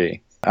going to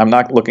be. I'm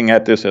not looking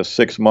at this as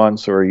 6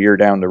 months or a year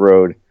down the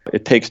road.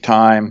 It takes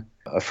time.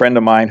 A friend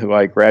of mine who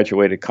I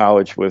graduated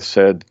college with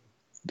said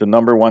the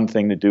number one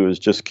thing to do is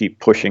just keep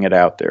pushing it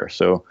out there.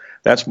 So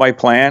that's my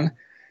plan,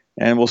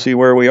 and we'll see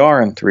where we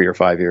are in 3 or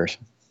 5 years.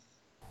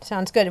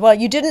 Sounds good. Well,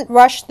 you didn't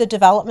rush the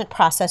development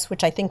process,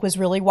 which I think was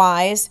really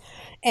wise.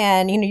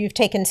 And, you've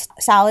taken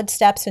solid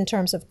steps in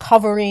terms of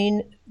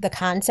covering the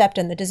concept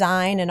and the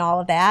design and all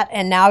of that.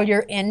 And now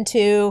you're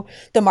into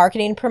the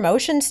marketing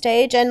promotion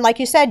stage. And like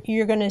you said,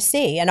 you're going to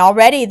see. And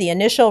already the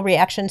initial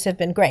reactions have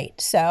been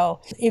great. So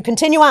you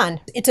continue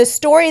on. It's a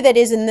story that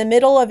is in the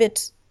middle of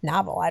its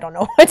novel. I don't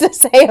know what to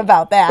say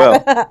about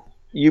that. Well,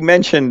 you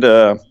mentioned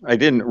I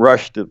didn't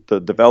rush the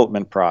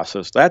development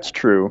process. That's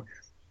true.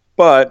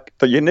 But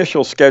the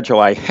initial schedule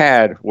I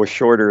had was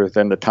shorter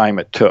than the time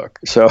it took.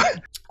 So,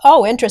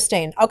 oh,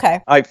 interesting.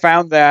 Okay. I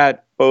found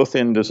that both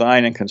in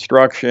design and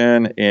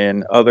construction,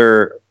 in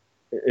other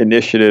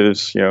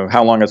initiatives,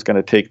 how long it's going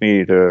to take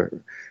me to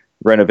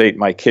renovate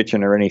my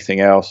kitchen or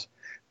anything else.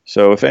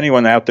 So if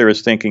anyone out there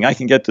is thinking, I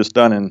can get this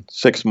done in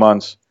 6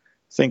 months,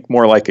 think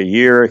more like a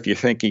year. If you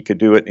think you could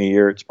do it in a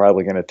year, it's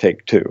probably going to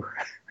take 2.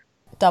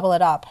 Double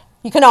it up.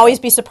 You can always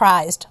be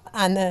surprised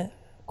on the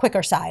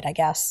quicker side, I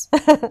guess.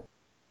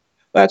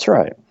 That's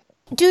right.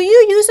 Do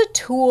you use a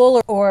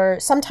tool or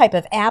some type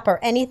of app or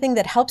anything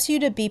that helps you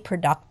to be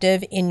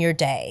productive in your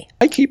day?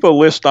 I keep a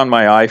list on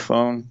my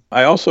iPhone.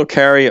 I also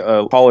carry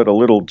call it a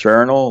little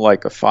journal,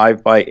 like a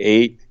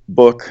 5x8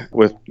 book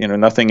with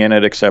nothing in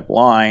it except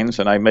lines,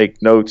 and I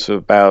make notes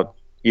about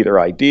either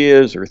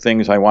ideas or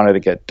things I wanted to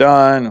get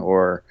done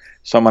or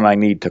someone I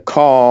need to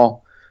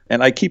call,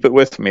 and I keep it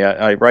with me.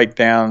 I write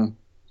down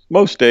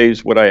most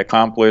days what I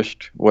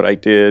accomplished, what I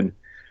did,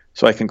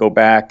 so I can go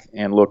back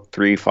and look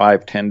 3,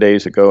 5, 10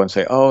 days ago and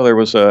say, oh, there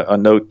was a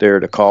note there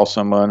to call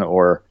someone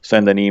or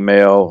send an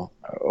email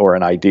or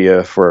an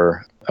idea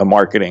for a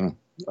marketing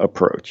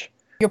approach.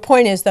 Your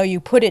point is, though, you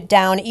put it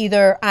down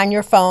either on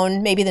your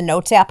phone, maybe the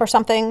Notes app or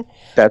something.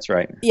 That's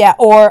right. Yeah,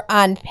 or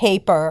on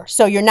paper.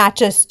 So you're not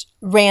just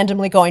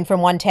randomly going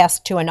from one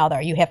task to another.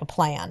 You have a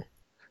plan.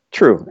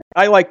 True.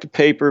 I like the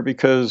paper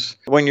because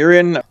when you're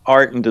in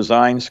art and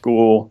design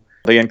school,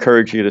 they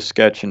encourage you to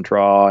sketch and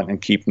draw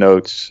and keep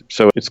notes.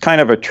 So it's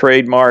kind of a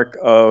trademark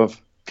of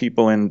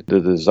people in the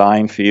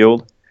design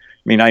field.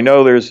 I mean, I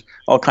know there's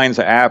all kinds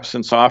of apps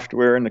and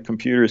software and the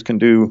computers can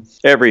do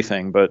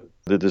everything, but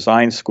the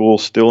design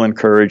schools still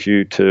encourage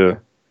you to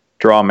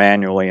draw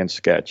manually and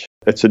sketch.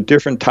 It's a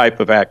different type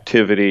of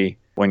activity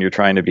when you're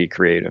trying to be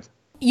creative.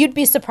 You'd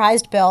be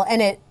surprised, Bill,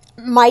 and it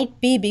might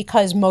be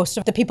because most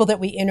of the people that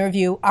we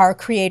interview are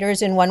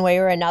creators in one way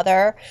or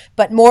another,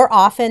 but more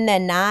often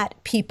than not,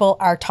 people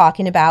are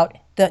talking about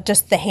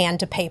just the hand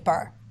to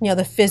paper,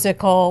 the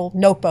physical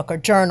notebook or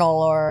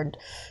journal or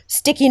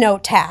sticky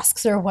note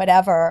tasks or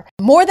whatever,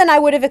 more than I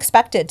would have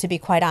expected, to be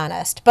quite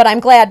honest. But I'm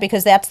glad,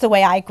 because that's the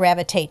way I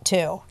gravitate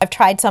too. I've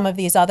tried some of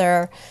these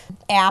other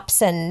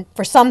apps, and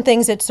for some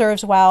things it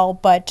serves well,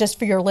 but just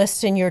for your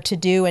list and your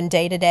to-do and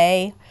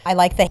day-to-day, I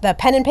like the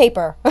pen and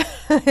paper.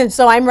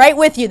 So I'm right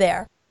with you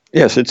there.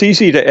 Yes, it's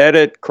easy to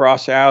edit,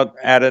 cross out,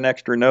 add an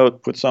extra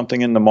note, put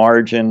something in the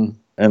margin,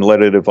 and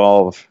let it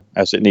evolve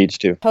as it needs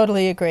to.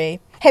 Totally agree.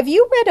 Have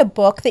you read a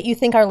book that you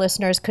think our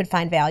listeners could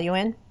find value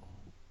in?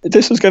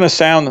 This is going to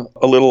sound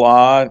a little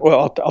odd.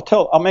 Well,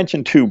 I'll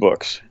mention 2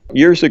 books.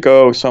 Years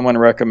ago, someone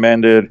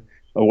recommended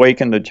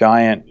Awaken the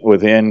Giant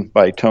Within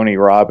by Tony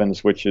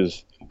Robbins, which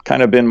has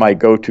kind of been my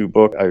go-to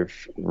book.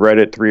 I've read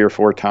it 3 or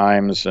 4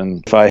 times,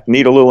 and if I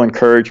need a little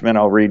encouragement,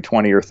 I'll read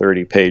 20 or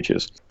 30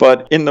 pages.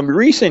 But in the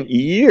recent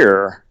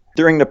year,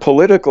 during the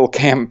political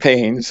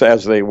campaigns,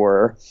 as they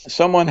were,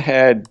 someone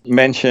had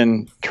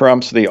mentioned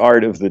Trump's The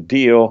Art of the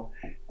Deal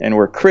and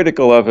were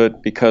critical of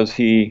it because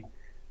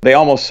they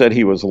almost said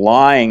he was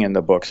lying in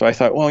the book. So I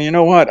thought, well, you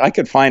know what? I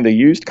could find a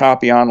used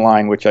copy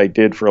online, which I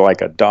did for like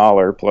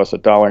 $1 plus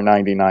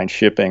 $1.99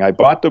 shipping. I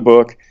bought the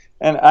book,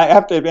 And I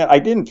have to admit, I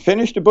didn't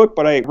finish the book,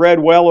 but I read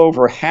well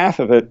over half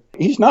of it.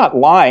 He's not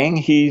lying.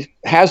 He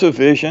has a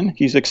vision.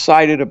 He's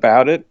excited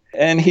about it.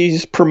 And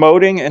he's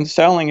promoting and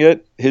selling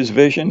his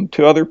vision,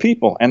 to other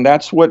people. And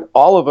that's what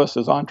all of us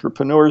as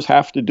entrepreneurs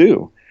have to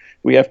do.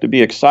 We have to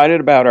be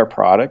excited about our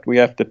product. We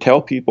have to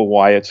tell people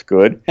why it's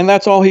good. And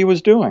that's all he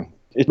was doing.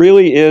 It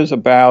really is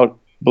about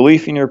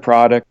belief in your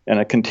product and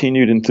a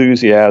continued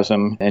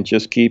enthusiasm, and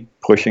just keep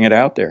pushing it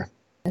out there.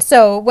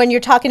 So when you're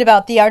talking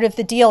about the art of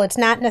the deal, it's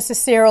not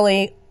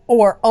necessarily,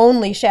 or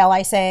only, shall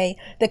I say,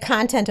 the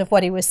content of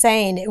what he was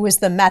saying. It was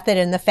the method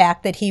and the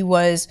fact that he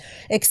was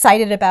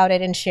excited about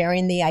it and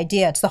sharing the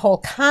idea. It's the whole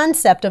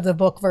concept of the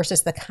book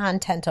versus the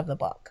content of the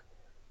book.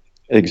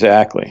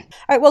 Exactly.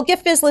 All right. Well,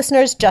 Gift Biz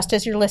listeners, just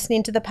as you're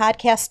listening to the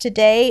podcast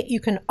today, you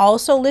can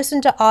also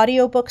listen to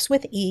audiobooks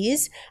with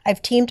ease.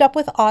 I've teamed up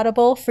with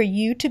Audible for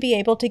you to be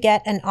able to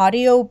get an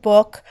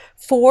audiobook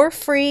for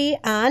free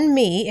on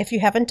me if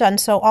you haven't done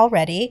so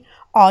already.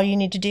 All you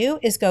need to do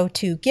is go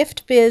to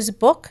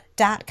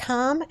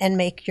giftbizbook.com and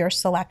make your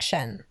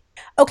selection.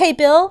 Okay,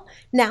 Bill,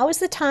 now is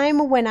the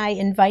time when I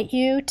invite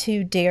you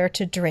to dare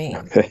to dream.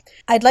 Okay.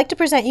 I'd like to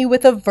present you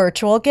with a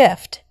virtual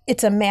gift.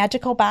 It's a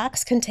magical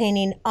box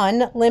containing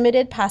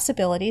unlimited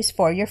possibilities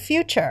for your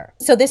future.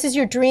 So this is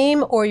your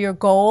dream or your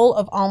goal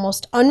of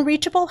almost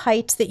unreachable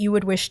heights that you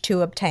would wish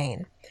to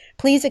obtain.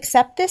 Please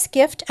accept this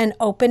gift and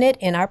open it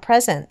in our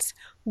presence.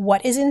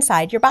 What is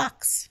inside your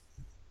box?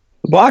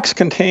 The box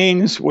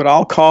contains what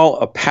I'll call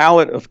a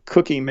palette of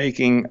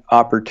cookie-making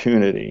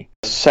opportunity.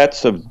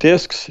 Sets of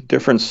discs,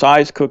 different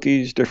size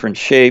cookies, different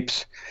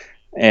shapes,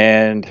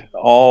 and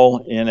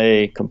all in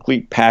a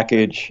complete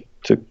package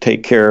to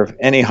take care of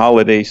any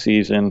holiday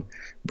season,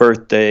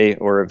 birthday,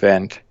 or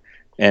event,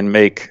 and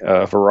make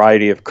a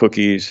variety of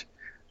cookies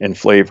and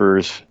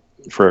flavors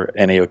for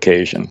any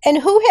occasion.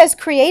 And who has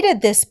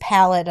created this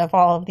palette of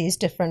all of these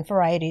different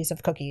varieties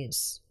of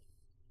cookies?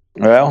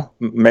 Well,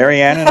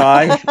 Marianne and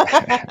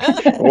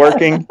I,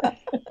 working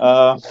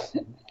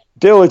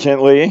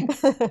diligently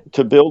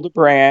to build a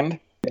brand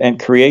and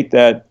create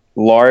that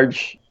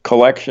large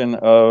collection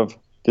of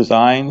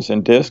designs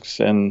and discs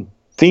and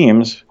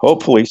themes.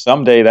 Hopefully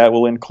someday that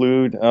will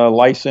include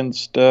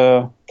licensed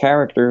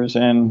characters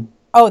and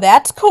Oh,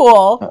 that's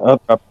cool. other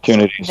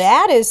opportunities.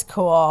 That is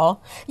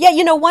cool.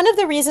 Yeah, one of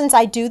the reasons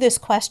I do this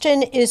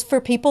question is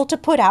for people to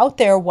put out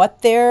there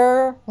what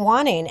they're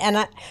wanting.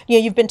 And,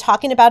 you've been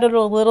talking about it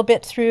a little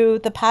bit through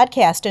the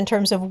podcast in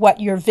terms of what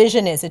your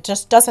vision is. It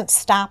just doesn't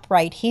stop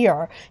right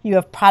here. You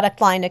have product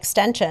line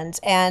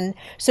extensions. And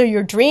so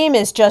your dream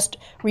is just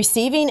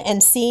receiving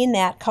and seeing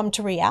that come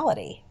to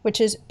reality, which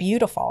is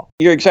beautiful.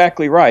 You're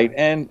exactly right.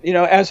 And,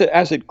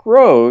 as it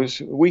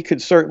grows, we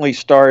could certainly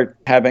start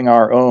having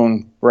our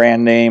own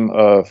brand name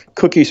of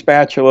cookie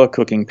spatula,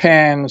 cooking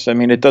pans. I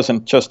mean, it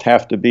doesn't just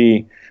have to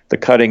be the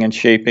cutting and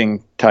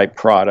shaping type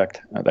product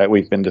that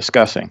we've been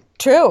discussing.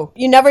 True.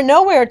 You never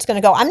know where it's going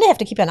to go. I'm going to have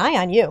to keep an eye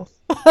on you.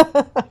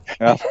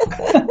 Well,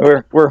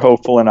 we're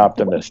hopeful and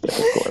optimistic,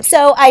 of course.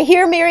 So I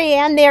hear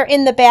Marianne there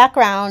in the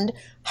background.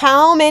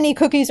 How many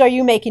cookies are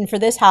you making for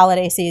this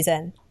holiday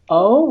season?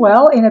 Oh,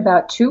 well, in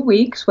about 2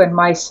 weeks, when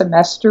my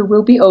semester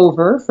will be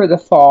over for the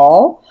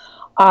fall,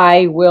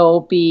 I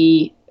will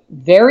be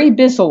very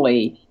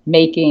busily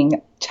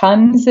making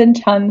tons and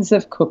tons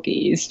of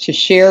cookies to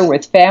share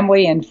with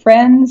family and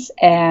friends.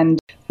 And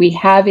we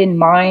have in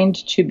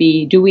mind to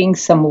be doing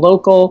some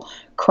local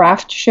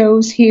craft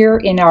shows here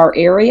in our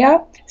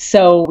area.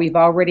 So we've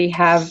already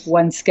have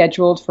one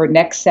scheduled for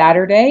next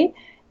Saturday.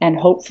 And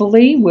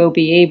hopefully we'll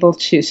be able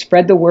to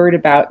spread the word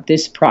about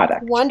this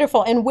product.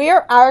 Wonderful. And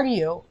where are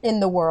you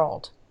in the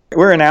world?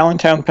 We're in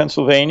Allentown,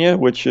 Pennsylvania,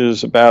 which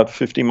is about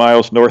 50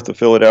 miles north of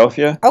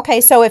Philadelphia. Okay,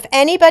 so if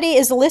anybody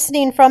is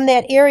listening from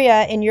that area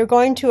and you're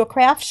going to a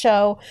craft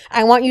show,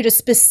 I want you to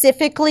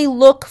specifically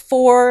look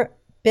for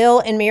Bill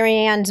and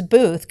Marianne's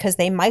booth because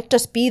they might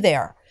just be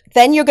there.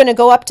 Then you're going to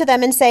go up to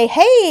them and say,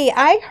 "Hey,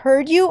 I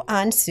heard you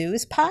on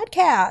Sue's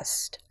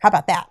podcast." How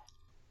about that?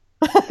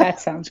 That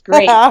sounds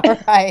great. All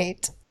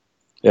right.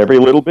 Every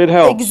little bit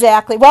helps.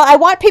 Exactly. Well, I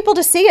want people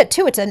to see it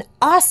too. It's an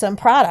awesome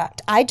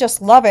product. I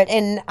just love it.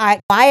 And I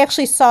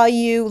actually saw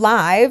you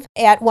live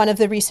at one of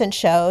the recent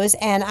shows,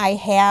 and I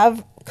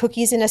have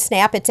Cookies in a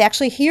Snap. It's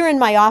actually here in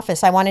my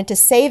office. I wanted to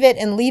save it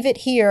and leave it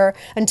here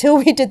until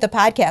we did the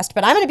podcast,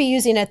 but I'm going to be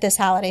using it this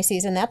holiday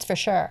season, that's for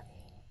sure.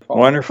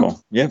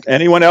 Wonderful. Yep.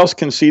 Anyone else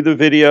can see the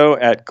video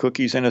at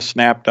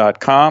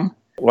cookiesinasnap.com.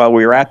 While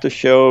we were at the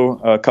show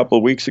a couple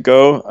of weeks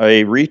ago,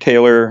 a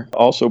retailer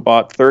also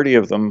bought 30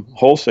 of them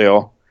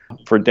wholesale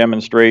for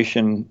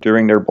demonstration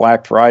during their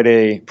Black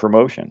Friday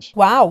promotions.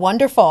 Wow,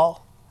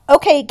 wonderful.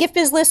 Okay, Gift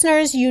Biz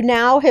listeners, you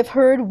now have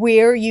heard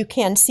where you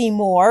can see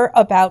more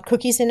about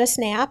Cookies in a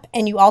Snap,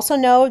 and you also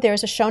know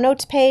there's a show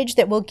notes page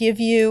that will give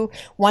you,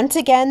 once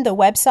again, the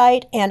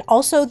website and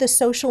also the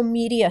social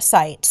media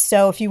sites.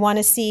 So if you want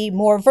to see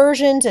more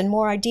versions and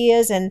more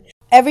ideas and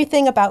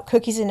everything about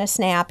Cookies in a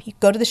Snap, you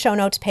go to the show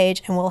notes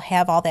page and we'll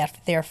have all that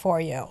there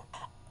for you.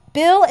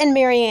 Bill and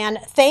Marianne,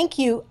 thank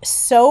you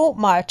so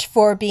much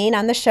for being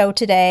on the show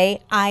today.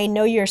 I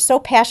know you're so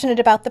passionate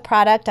about the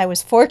product. I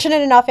was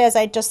fortunate enough, as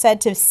I just said,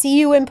 to see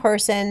you in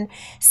person,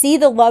 see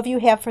the love you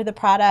have for the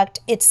product.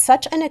 It's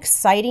such an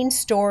exciting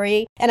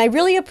story, and I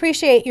really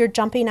appreciate your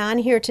jumping on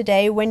here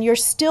today when you're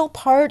still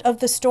part of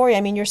the story.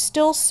 I mean, you're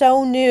still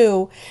so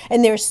new,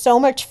 and there's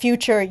so much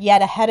future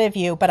yet ahead of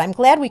you, but I'm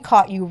glad we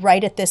caught you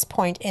right at this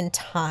point in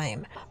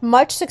time.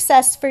 Much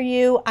success for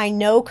you. I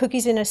know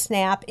Cookies in a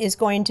Snap is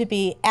going to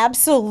be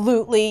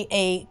absolutely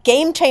a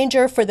game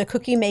changer for the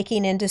cookie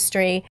making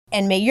industry,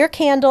 and may your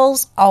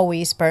candles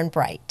always burn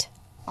bright.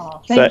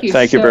 Oh, thank you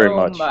very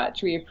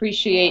much. We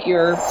appreciate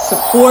your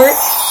support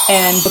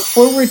and look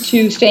forward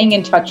to staying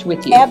in touch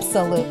with you.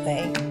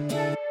 Absolutely.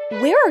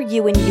 Where are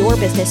you in your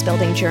business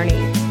building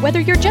journey? Whether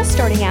you're just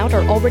starting out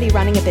or already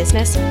running a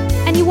business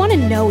and you want to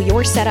know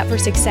you're set up for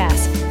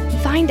success,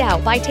 find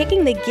out by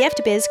taking the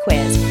Gift Biz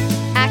Quiz.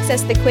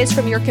 Access the quiz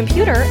from your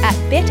computer at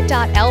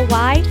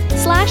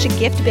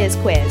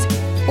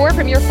bit.ly/giftbizquiz or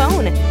from your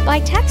phone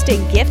by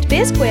texting Gift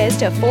Biz Quiz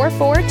to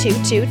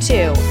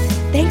 44222.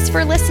 Thanks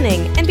for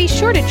listening, and be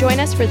sure to join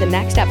us for the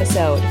next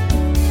episode.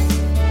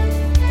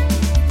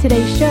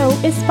 Today's show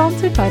is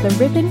sponsored by the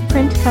Ribbon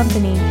Print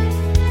Company.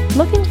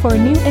 Looking for a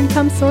new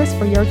income source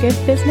for your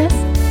gift business?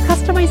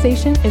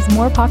 Customization is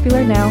more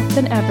popular now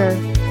than ever.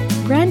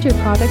 Brand your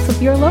products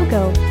with your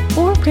logo,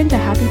 or print a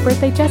Happy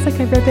Birthday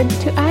Jessica ribbon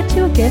to add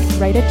to a gift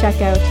right at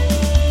checkout.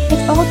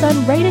 It's all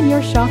done right in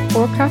your shop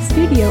or craft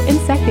studio in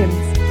seconds.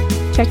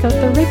 Check out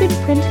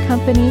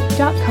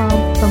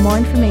theribbonprintcompany.com for more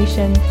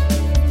information.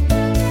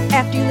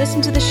 After you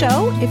listen to the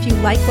show, if you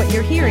like what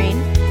you're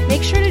hearing,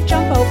 make sure to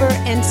jump over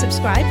and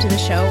subscribe to the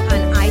show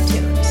on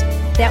iTunes.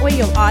 That way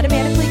you'll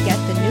automatically get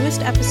the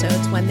newest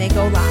episodes when they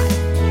go live.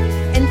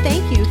 And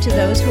thank you to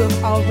those who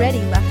have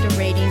already left a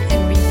rating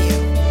and review.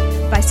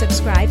 By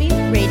subscribing,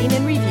 rating,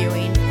 and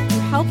reviewing, you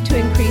help to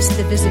increase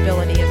the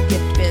visibility of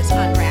Gift Biz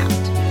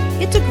Unwrapped.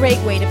 It's a great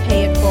way to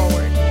pay it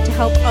forward to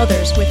help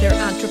others with their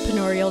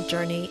entrepreneurial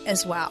journey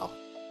as well.